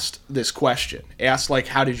is asked this question,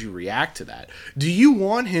 how did you react to that? Do you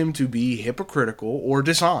want him to be hypocritical or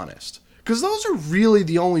dishonest? Because those are really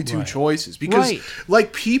the only two choices. Because,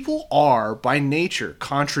 people are, by nature,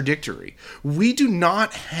 contradictory. We do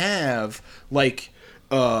not have,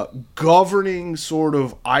 governing sort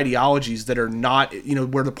of ideologies that are not,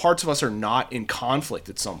 where the parts of us are not in conflict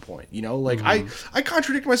at some point, like I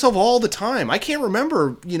contradict myself all the time. I can't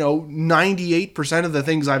remember, 98% of the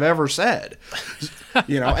things I've ever said,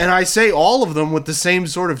 and I say all of them with the same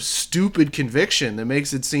sort of stupid conviction that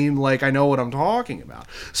makes it seem like I know what I'm talking about.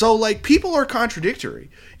 So like people are contradictory,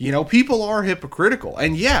 people are hypocritical.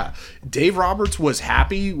 And yeah, Dave Roberts was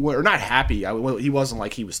happy, or not happy. He wasn't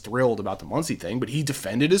like he was thrilled about the Muncie thing, but he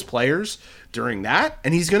defended his players during that,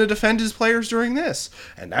 and he's going to defend his players during this,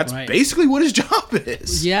 and that's basically what his job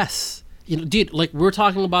is. Yes, dude, like we were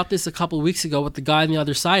talking about this a couple of weeks ago with the guy on the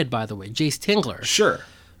other side, by the way, Jace Tingler. Sure.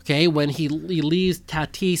 Okay, when he leaves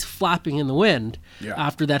Tatis flapping in the wind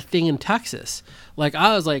after that thing in Texas. Like,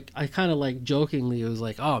 I kind of like jokingly was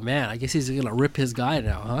like, oh man, I guess he's going to rip his guy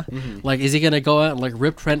now, huh? Mm-hmm. Like, is he going to go out and like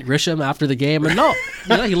rip Trent Grisham after the game? And no,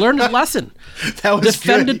 he learned his lesson. That was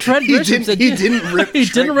defended good. Trent Grisham. He didn't rip he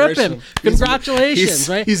didn't rip him. Congratulations,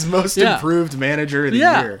 right? He's most improved manager of the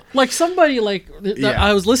year. Like somebody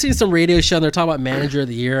I was listening to some radio show and they're talking about manager of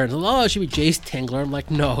the year and it should be Jace Tingler. I'm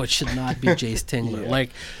like, no, it should not be Jace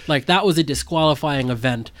Tingler. Like that was a disqualifying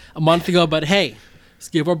event a month ago, but hey, let's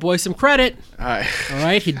give our boy some credit. All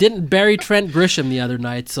right, he didn't bury Trent Grisham the other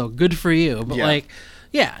night, so good for you. But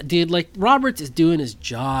dude, like Roberts is doing his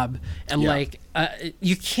job, and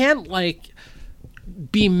you can't like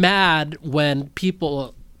be mad when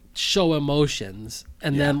people show emotions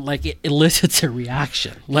and then like it elicits a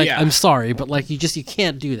reaction. Like I'm sorry, but like you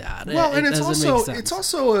can't do that. Well, and it's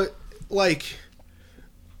also like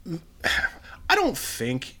I don't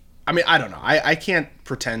think. I mean, I don't know. I can't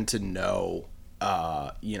pretend to know,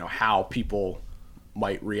 how people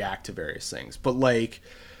might react to various things. But, like,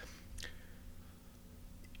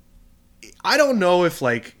 I don't know if,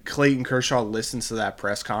 like, Clayton Kershaw listens to that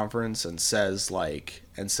press conference and says, like,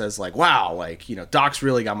 wow, like, Doc's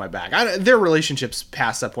really got my back. Their relationship's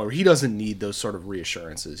past that point where he doesn't need those sort of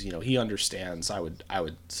reassurances. He understands, I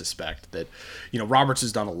would suspect, that, Roberts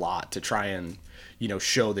has done a lot to try and,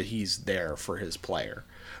 show that he's there for his player.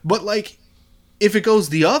 But, like, if it goes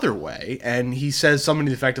the other way and he says something to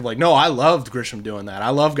the effect of, like, no, I loved Grisham doing that. I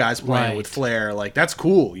love guys playing with flair. Like, that's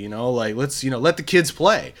cool, like, let's, let the kids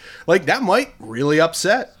play. Like, that might really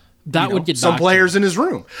upset would get some players in his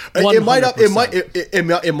room.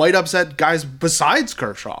 100%. It might upset guys besides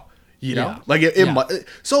Kershaw. Like it might,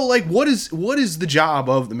 so like what is the job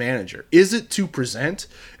of the manager? Is it to present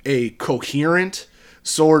a coherent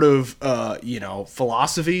sort of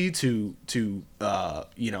philosophy to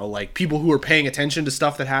like people who are paying attention to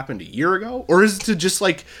stuff that happened a year ago, or is it to just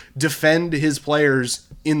like defend his players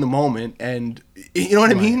in the moment? And you know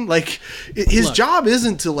what I mean? Like his job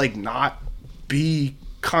isn't to like not be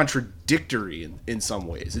contradictory in some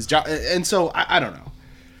ways. His job, and so I don't know,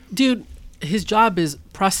 dude. His job is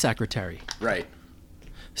press secretary, right?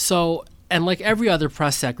 So, and like every other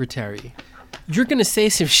press secretary, you're gonna say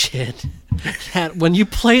some shit that when you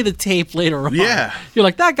play the tape later on, you're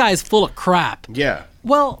like, that guy's full of crap. Yeah.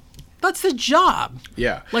 Well, that's the job.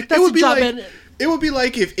 Yeah. Like that's the job. It would be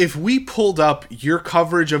like if we pulled up your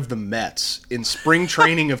coverage of the Mets in spring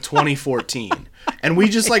training of 2014 and we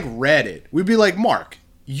just like read it. We'd be like, Mark,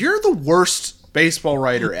 you're the worst baseball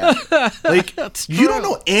writer ever. Like you don't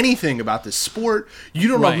know anything about this sport. You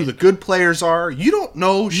don't know who the good players are. You don't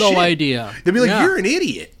know shit. No idea. They'd be like, you're an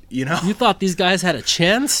idiot. You thought these guys had a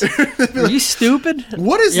chance? Are you stupid?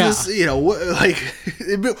 What is this? Or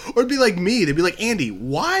it'd be like me. They'd be like, Andy,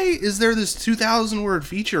 why is there this 2,000 word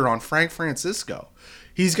feature on Frank Francisco?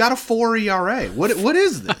 He's got a 4 ERA. What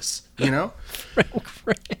is this?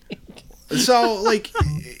 Frank. So like,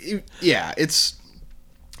 yeah, it's.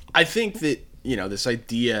 I think that this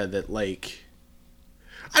idea that like,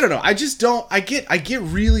 I don't know. I just don't. I get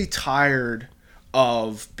really tired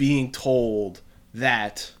of being told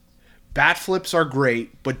that bat flips are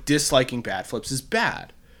great, but disliking bat flips is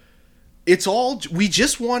bad. It's all, we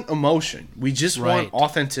just want emotion. We just want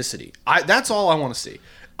authenticity. That's all I want to see.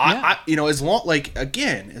 As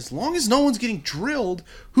long as no one's getting drilled,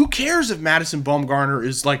 who cares if Madison Bumgarner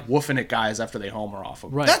is like woofing at guys after they homer off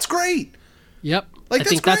him? Right. That's great. Yep. Like, I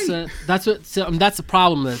think that's the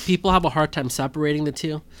problem, that people have a hard time separating the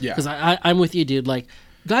two. Yeah. Because I'm with you, dude. Like,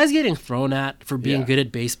 guys getting thrown at for being good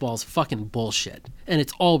at baseball is fucking bullshit. And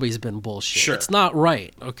it's always been bullshit. Sure. It's not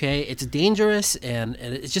right, okay? It's dangerous, and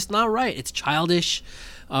it's just not right. It's childish.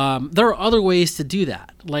 There are other ways to do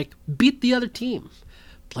that. Like, beat the other team.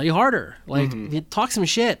 play harder, like talk some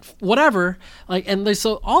shit, whatever. Like, and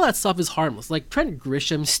so all that stuff is harmless. Like Trent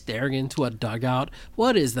Grisham staring into a dugout.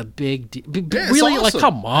 What is the big deal? Really, awesome. like,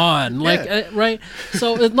 come on, like, right?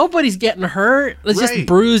 So nobody's getting hurt. It's just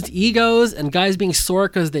bruised egos and guys being sore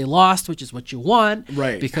because they lost, which is what you want,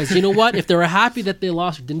 right? Because you know what? If they were happy that they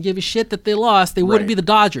lost, or didn't give a shit that they lost, they wouldn't be the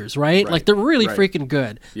Dodgers, right? Like they're really freaking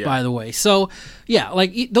good, by the way. So yeah,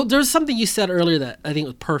 like there's something you said earlier that I think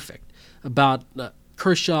was perfect about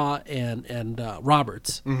Kershaw and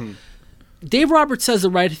Roberts. Dave Roberts says the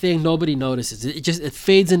right thing. Nobody notices it. It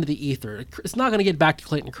fades into the ether. It's not going to get back to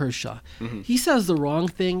Clayton Kershaw. He says the wrong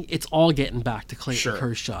thing. It's all getting back to Clayton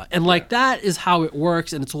Kershaw. And like that is how it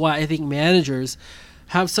works. And it's why I think managers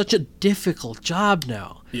have such a difficult job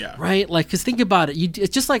now. Yeah. Right? Like, because think about it.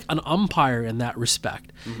 It's just like an umpire in that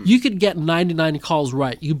respect. You could get 99 calls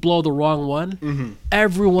right. You blow the wrong one,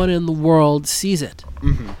 everyone in the world sees it.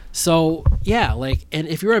 So, yeah, like, and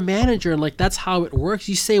if you're a manager and, like, that's how it works,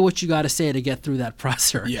 you say what you got to say to get through that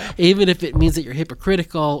presser. Yeah. Even if it means that you're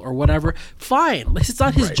hypocritical or whatever, fine. It's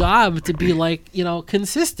not his job to be, like,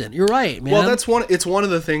 consistent. You're right, man. Well, it's one of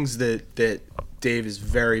the things that Dave is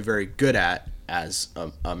very, very good at as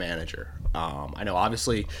a manager. I know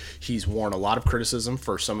obviously he's worn a lot of criticism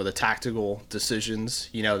for some of the tactical decisions,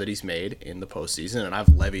 that he's made in the postseason, and I've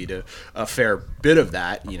levied a fair bit of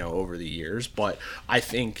that, over the years. But I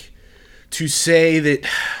think to say that,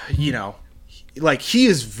 like he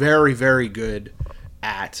is very, very good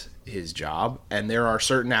at his job, and there are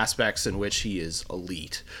certain aspects in which he is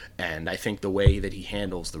elite. And I think the way that he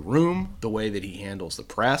handles the room, the way that he handles the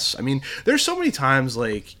press, I mean, there's so many times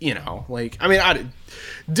Dylan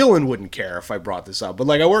wouldn't care if I brought this up, but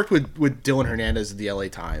like I worked with Dylan Hernandez at the LA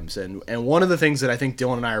Times, and one of the things that I think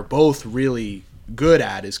Dylan and I are both really good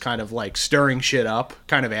at is kind of like stirring shit up,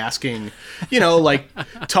 kind of asking, like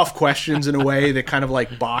tough questions in a way that kind of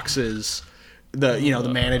like boxes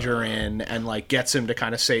the manager in and like gets him to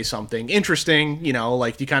kind of say something interesting,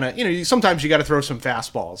 like you kind of, sometimes you got to throw some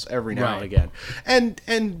fastballs every now and again. And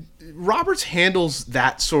Roberts handles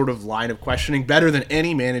that sort of line of questioning better than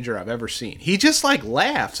any manager I've ever seen. He just like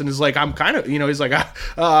laughs and is like, I'm kind of, he's like,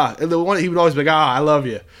 the one he would always be like, I love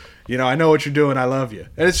you. I know what you're doing. I love you.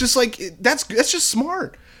 And it's just like, that's just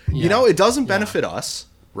smart. It doesn't benefit us,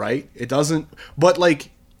 right? It doesn't, but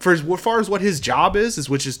like, for as far as what his job is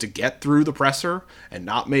which is to get through the presser and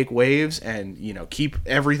not make waves and keep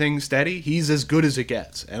everything steady, he's as good as it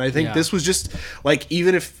gets. And I think this was just like,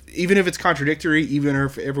 even if it's contradictory, even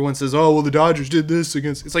if everyone says, oh well, the Dodgers did this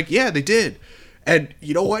against, it's like, yeah, they did. And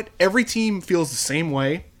you know what, every team feels the same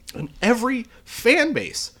way, and every fan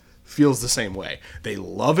base feels the same way. They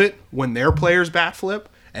love it when their players bat flip,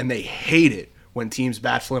 and they hate it when teams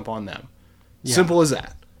bat flip on them. Simple as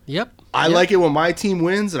that. Yep. I like it when my team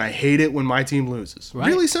wins, and I hate it when my team loses. Right.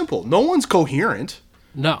 Really simple. No one's coherent.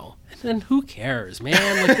 No. And who cares,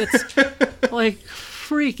 man? Like, it's like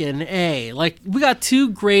freaking A. Like, we got two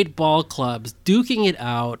great ball clubs duking it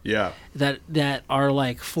out. Yeah. That are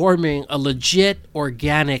like forming a legit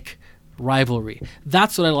organic rivalry.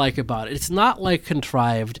 That's what I like about it. It's not like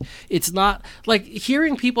contrived. It's not like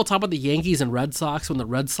hearing people talk about the Yankees and Red Sox when the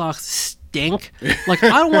Red Sox stink. Like,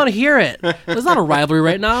 I don't want to hear it. There's not a rivalry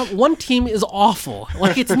right now. One team is awful.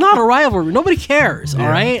 Like, it's not a rivalry. Nobody cares. All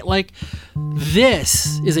right. Like,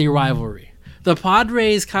 this is a rivalry. The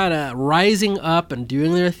Padres kind of rising up and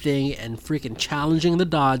doing their thing and freaking challenging the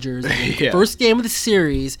Dodgers. And the first game of the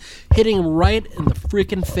series, hitting right in the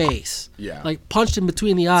freaking face. Yeah. Like, punched in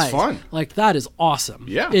between the eyes. It's fun. Like, that is awesome.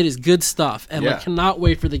 Yeah. It is good stuff. And I cannot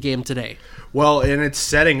wait for the game today. Well, and it's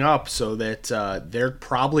setting up so that they're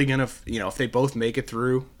probably going to, if they both make it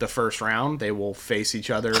through the first round, they will face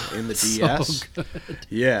each other in the DS. So good.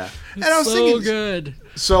 Yeah. And I was thinking, good.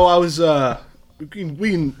 So I was, we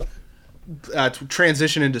can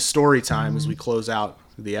transition into story time as we close out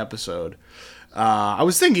the episode. I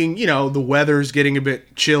was thinking, the weather's getting a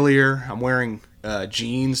bit chillier. I'm wearing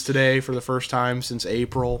jeans today for the first time since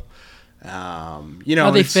April. How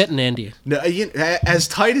they fit in India? As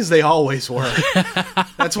tight as they always were.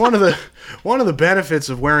 That's one of the benefits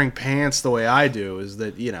of wearing pants the way I do is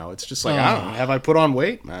that it's just like, I don't know, have I put on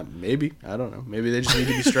weight? Maybe, I don't know. Maybe they just need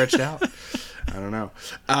to be stretched out. I don't know.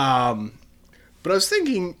 But I was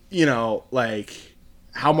thinking, like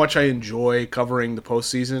how much I enjoy covering the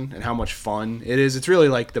postseason and how much fun it is. It's really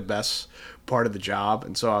like the best part of the job,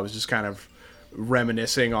 and so I was just kind of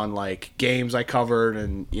reminiscing on like games I covered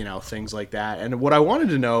and things like that. And what I wanted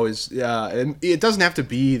to know is, and it doesn't have to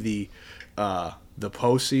be the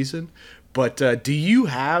postseason, But do you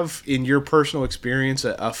have, in your personal experience,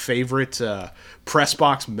 a favorite press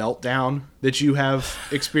box meltdown that you have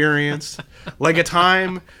experienced? Like a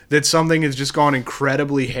time that something has just gone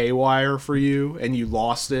incredibly haywire for you and you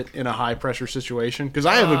lost it in a high-pressure situation? Because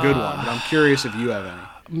I have a good one, but I'm curious if you have any.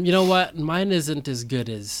 You know what? Mine isn't as good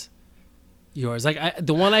as yours. Like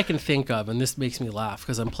the one I can think of, and this makes me laugh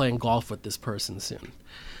because I'm playing golf with this person soon.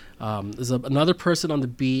 There's another person on the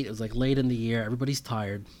beat. It was like late in the year. Everybody's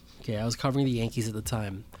tired. Okay, I was covering the Yankees at the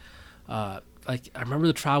time. Like I remember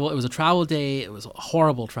the travel. It was a travel day. It was a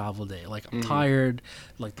horrible travel day. Like I'm tired.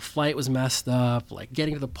 Like the flight was messed up. Like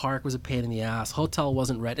getting to the park was a pain in the ass. Hotel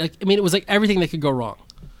wasn't ready. Like, I mean, it was like everything that could go wrong.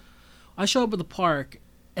 I show up at the park,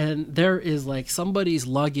 and there is like somebody's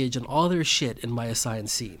luggage and all their shit in my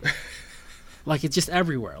assigned seat. Like it's just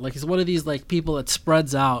everywhere. Like it's one of these like people that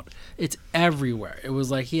spreads out. It's everywhere. It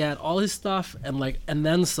was like he had all his stuff and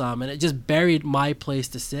then some, and it just buried my place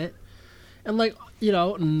to sit. And like,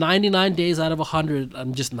 99 days out of 100,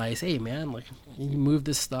 I'm just nice. Hey man, like you move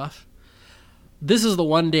this stuff. This is the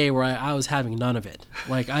one day where I was having none of it.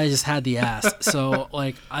 Like I just had the ass. So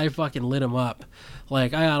like I fucking lit him up.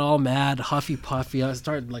 Like I got all mad, huffy puffy. I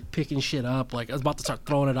started like picking shit up. Like I was about to start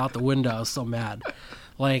throwing it out the window. I was so mad.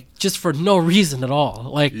 Like, just for no reason at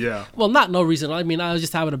all. Like, yeah. Well, not no reason. I mean, I was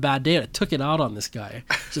just having a bad day and I took it out on this guy.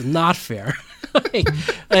 Which is not fair. Like,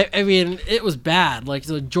 I mean, it was bad. Like,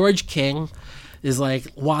 so George King is, like,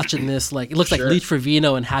 watching this. Like, it looks like Lee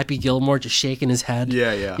Trevino and Happy Gilmore just shaking his head.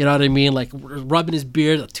 Yeah, yeah. You know what I mean? Like, rubbing his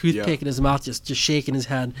beard, a toothpick in his mouth, just shaking his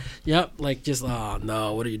head. Yep. Like, just, oh,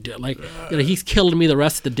 no, what are you doing? Like, he's killing me the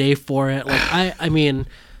rest of the day for it. Like, I mean...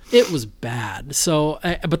 It was bad. So,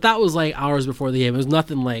 but that was like hours before the game. It was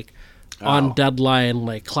nothing like on deadline,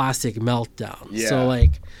 like classic meltdown. Yeah. So,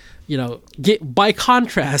 like, by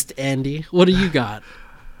contrast, Andy, what do you got?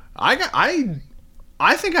 I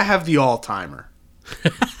think I have the all timer.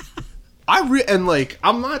 I've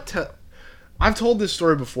told this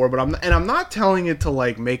story before, but I'm not telling it to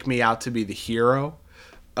like make me out to be the hero.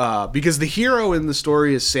 Because the hero in the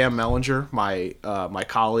story is Sam Mellinger, my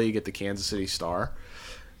colleague at the Kansas City Star.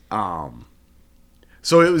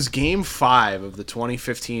 So it was Game 5 of the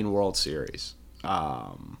 2015 World Series.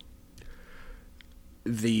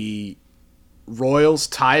 The Royals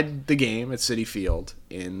tied the game at Citi Field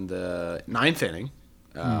in the 9th inning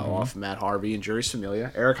off Matt Harvey and Jeurys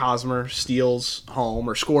Familia. Eric Hosmer steals home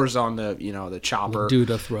or scores on the chopper.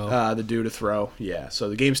 The due to throw. Yeah, so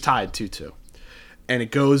the game's tied 2-2. And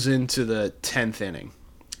it goes into the 10th inning.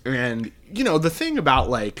 And, the thing about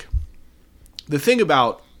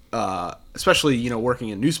especially working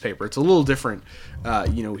in newspaper, it's a little different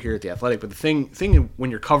here at the Athletic, but the thing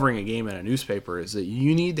when you're covering a game in a newspaper is that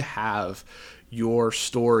you need to have your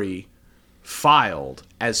story filed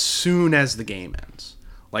as soon as the game ends.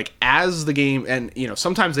 Like as the game, and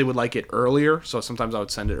sometimes they would like it earlier, so sometimes I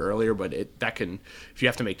would send it earlier, but if you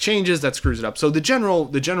have to make changes, that screws it up. So the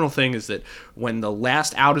general thing is that when the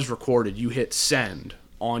last out is recorded, you hit send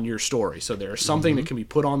on your story. So there's something that can be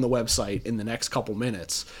put on the website in the next couple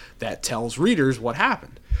minutes that tells readers what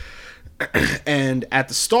happened. And at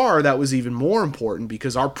the Star, that was even more important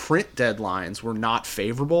because our print deadlines were not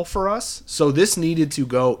favorable for us. So this needed to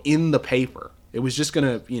go in the paper. It was just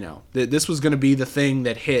going to, this was going to be the thing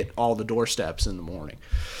that hit all the doorsteps in the morning.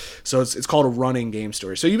 So it's called a running game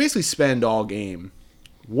story. So you basically spend all game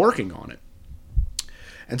working on it.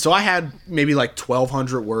 And so I had maybe like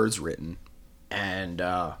 1,200 words written. And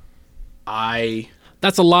that's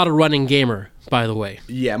a lot of running gamer, by the way.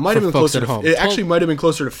 Yeah, it might have been closer to it actually might have been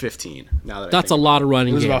closer to 15. Now that's a lot of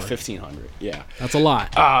running. It was gamer. about 1,500. Yeah, that's a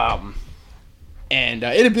lot. And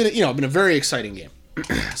it had been a very exciting game.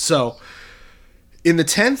 So in the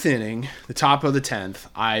 10th inning, the top of the 10th,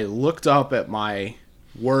 I looked up at my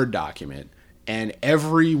Word document, and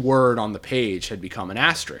every word on the page had become an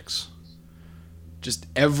asterisk. Just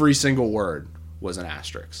every single word was an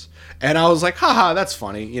asterisk. And I was like, haha, that's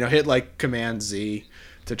funny. Hit like Command Z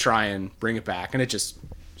to try and bring it back. And it just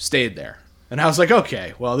stayed there. And I was like,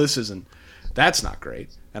 okay, well, that's not great.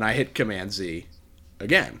 And I hit Command Z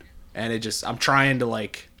again. And I'm trying to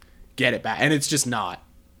like get it back. And it's just not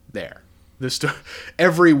there.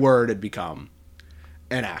 Every word had become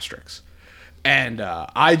an asterisk. And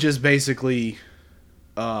I just basically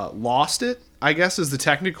lost it, I guess is the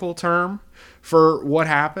technical term for what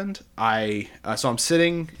happened. So I'm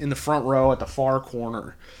sitting in the front row at the far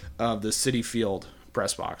corner of the Citi Field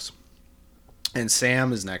press box, and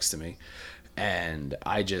Sam is next to me, and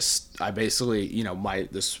I basically,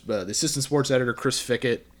 the assistant sports editor Chris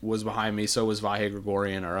Fickett was behind me, so was Vahe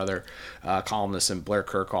Gregorian, our other columnist, and Blair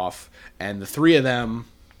Kirchhoff, and the three of them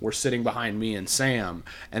were sitting behind me and Sam,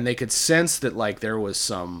 and they could sense that like there was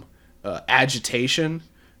some agitation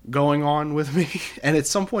going on with me. And at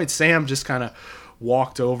some point, Sam just kind of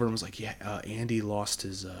walked over and was like, "Yeah, Andy lost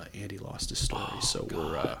his story,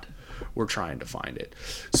 we're trying to find it."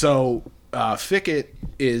 So Fickett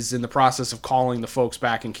is in the process of calling the folks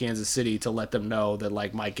back in Kansas City to let them know that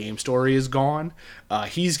like my game story is gone.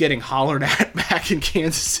 He's getting hollered at back in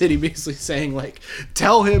Kansas City, basically saying like,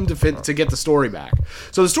 tell him to get the story back.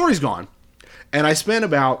 So the story's gone. And I spent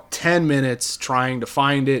about 10 minutes trying to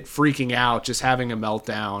find it, freaking out, just having a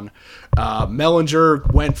meltdown. Mellinger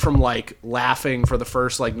went from like laughing for the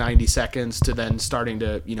first like 90 seconds to then starting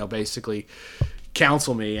to, basically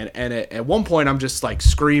counsel me. And at one point I'm just like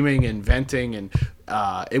screaming and venting. And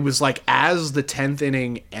it was like as the 10th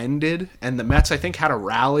inning ended and the Mets, I think, had a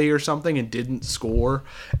rally or something and didn't score.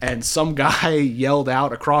 And some guy yelled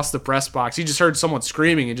out across the press box. He just heard someone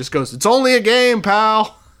screaming and just goes, "It's only a game,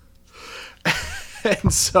 pal."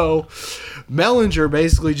 And so Mellinger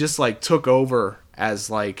basically just like took over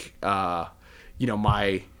as like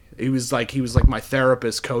he was like my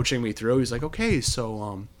therapist coaching me through. He's like, "Okay,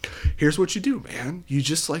 so here's what you do, man. You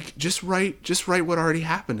just write what already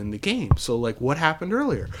happened in the game. So like what happened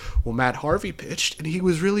earlier? Well, Matt Harvey pitched and he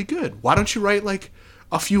was really good. Why don't you write like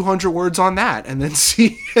a few hundred words on that and then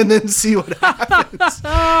see what happens?"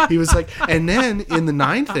 He was like, "And then in the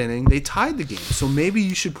 9th inning they tied the game, so maybe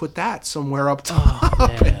you should put that somewhere up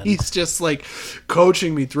top." And he's just like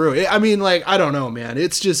coaching me through it. I mean, like, I don't know, man.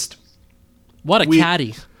 It's just what a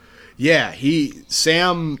caddy. Yeah,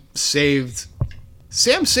 Sam saved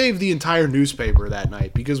the entire newspaper that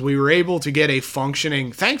night because we were able to get a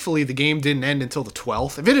functioning. Thankfully, the game didn't end until the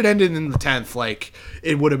 12th. If it had ended in the 10th, like,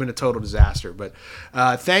 it would have been a total disaster. But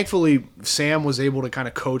thankfully, Sam was able to kind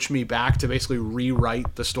of coach me back to basically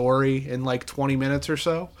rewrite the story in like 20 minutes or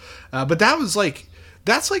so. But that's like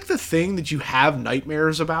the thing that you have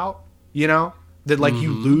nightmares about, that like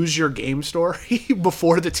you lose your game story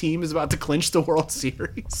before the team is about to clinch the World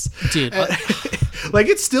Series. Dude, like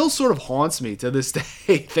it still sort of haunts me to this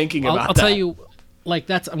day thinking about that. I'll tell you, like,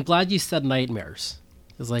 I'm glad you said nightmares.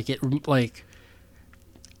 It's like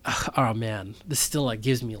oh man, this still like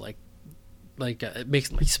gives me like it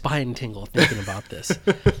makes my spine tingle thinking about this.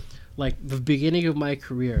 Like the beginning of my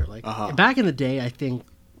career, like back in the day, I think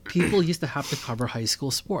people used to have to cover high school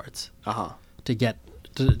sports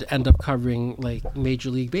to end up covering like Major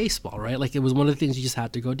League Baseball, right? Like it was one of the things you just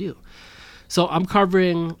had to go do. So I'm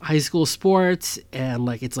covering high school sports and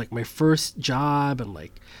like it's like my first job and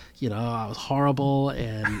like, I was horrible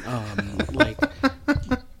and like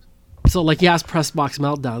so like yes, press box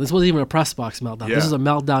meltdown. This wasn't even a press box meltdown. Yeah. This was a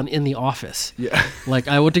meltdown in the office. Yeah. Like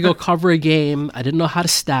I went to go cover a game. I didn't know how to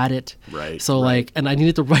stat it. Right. So like, and I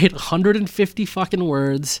needed to write 150 fucking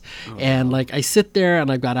words. And like I sit there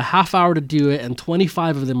and I've got a half hour to do it, and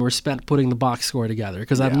 25 of them were spent putting the box score together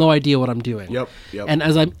because I have no idea what I'm doing. Yep. And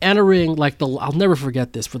as I'm entering like I'll never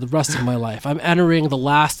forget this for the rest of my life. I'm entering the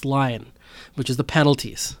last line, which is the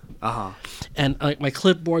penalties. And like my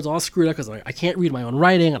clipboard's all screwed up because I can't read my own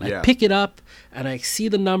writing, and I pick it up and I see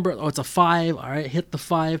the number. Oh, it's a 5. All right, hit the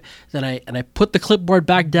 5. Then I put the clipboard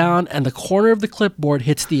back down, and the corner of the clipboard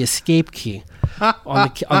hits the escape key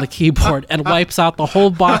on the keyboard and wipes out the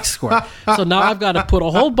whole box score. So now I've got to put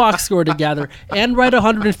a whole box score together and write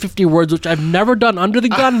 150 words, which I've never done under the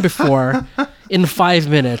gun before, in 5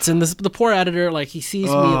 minutes. And the poor editor, like, he sees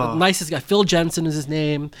me, the nicest guy, Phil Jensen is his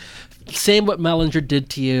name. Same what Mellinger did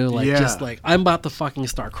to you, like just like I'm about to fucking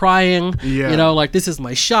start crying. Like this is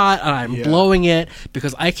my shot and I'm blowing it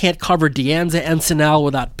because I can't cover Deanza Encinal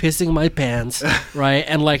without pissing my pants, right?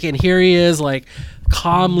 And like, and here he is, like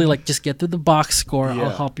calmly, like just get through the box score. I'll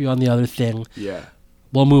help you on the other thing.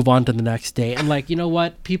 We'll move on to the next day. And like, you know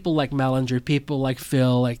what? People like Mellinger, people like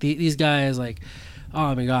Phil, like these guys, like,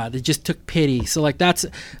 oh my God, they just took pity. So like that's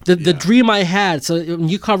the dream I had. So when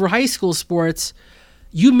you cover high school sports,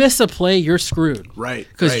 you miss a play, you're screwed. Right.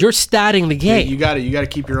 Because you're statting the game. You gotta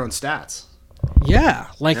keep your own stats. Yeah.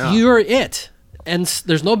 Like you're it. And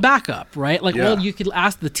there's no backup, right? Like, well, you could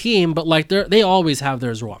ask the team, but like they always have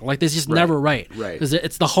theirs wrong. Like, it's just never right. Right. Because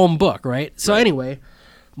it's the home book, right? So anyway,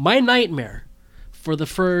 my nightmare for the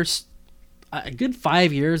first a good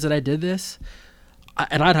 5 years that I did this,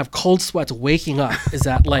 and I'd have cold sweats waking up, is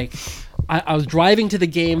that like I was driving to the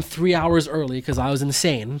game 3 hours early because I was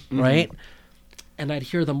insane, right? And I'd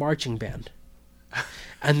hear the marching band.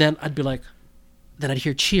 And then I'd be like, then I'd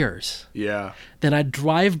hear cheers. Yeah. Then I'd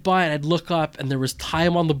drive by and I'd look up and there was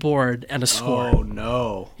time on the board and a score. Oh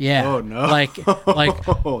no. Yeah. Oh no. Like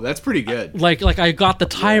oh, that's pretty good. Like I got the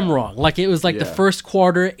time wrong. Like it was like the first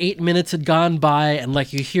quarter, 8 minutes had gone by, and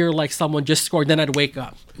like you hear like someone just scored. Then I'd wake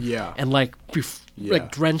up. Yeah. And like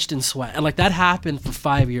like drenched in sweat, and like that happened for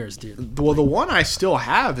 5 years, dude. Well, the one I still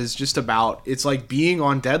have is just about, it's like being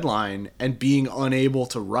on deadline and being unable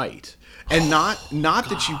to write, and not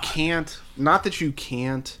that you can't, not that you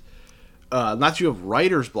have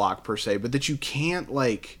writer's block per se, but that you can't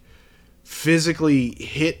like physically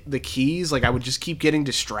hit the keys. Like I would just keep getting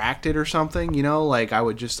distracted or something, you know, like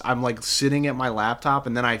I'm like sitting at my laptop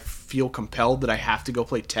and then I feel compelled that I have to go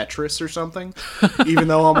play Tetris or something, even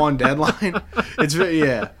though I'm on deadline. It's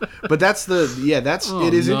but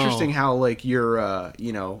it is interesting how like you're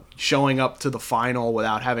showing up to the final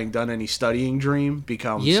without having done any studying dream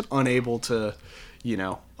becomes unable to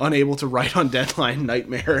write on deadline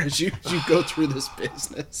nightmare as you go through this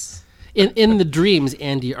business. In the dreams,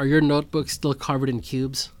 Andy, are your notebooks still covered in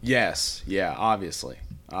cubes? Yes. Yeah, obviously.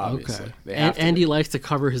 Okay. Andy likes to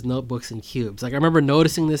cover his notebooks in cubes. Like I remember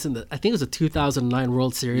noticing this I think it was a 2009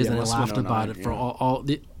 World Series, and I laughed about it for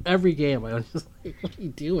every game. I was just like, what are you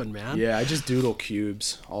doing, man? Yeah, I just doodle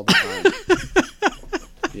cubes all the time.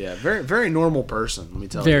 Yeah, very, very normal person, let me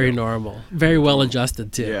tell you. Very normal. Very well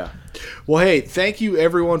adjusted, too. Yeah. Well, hey, thank you,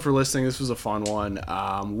 everyone, for listening. This was a fun one.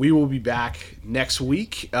 We will be back next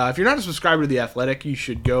week. If you're not a subscriber to The Athletic, you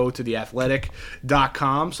should go to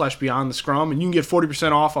theathletic.com/beyondthescrum, and you can get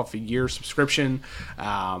 40% off a year subscription.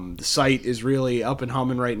 The site is really up and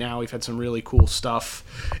humming right now. We've had some really cool stuff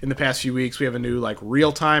in the past few weeks. We have a new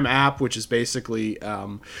real-time app, which is basically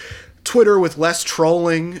Twitter with less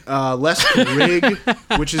trolling, less rig,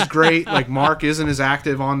 which is great. Like Mark isn't as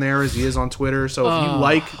active on there as he is on Twitter. So if you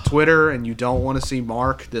like Twitter and you don't want to see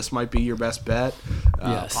Mark, this might be your best bet.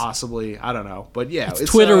 Yes. Possibly. I don't know. But yeah. It's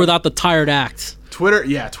Twitter without the tired acts. Twitter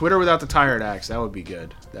without the tired acts. That would be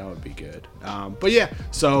good. But yeah,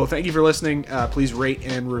 so thank you for listening. Please rate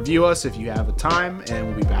and review us if you have a time, and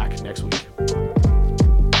we'll be back next week.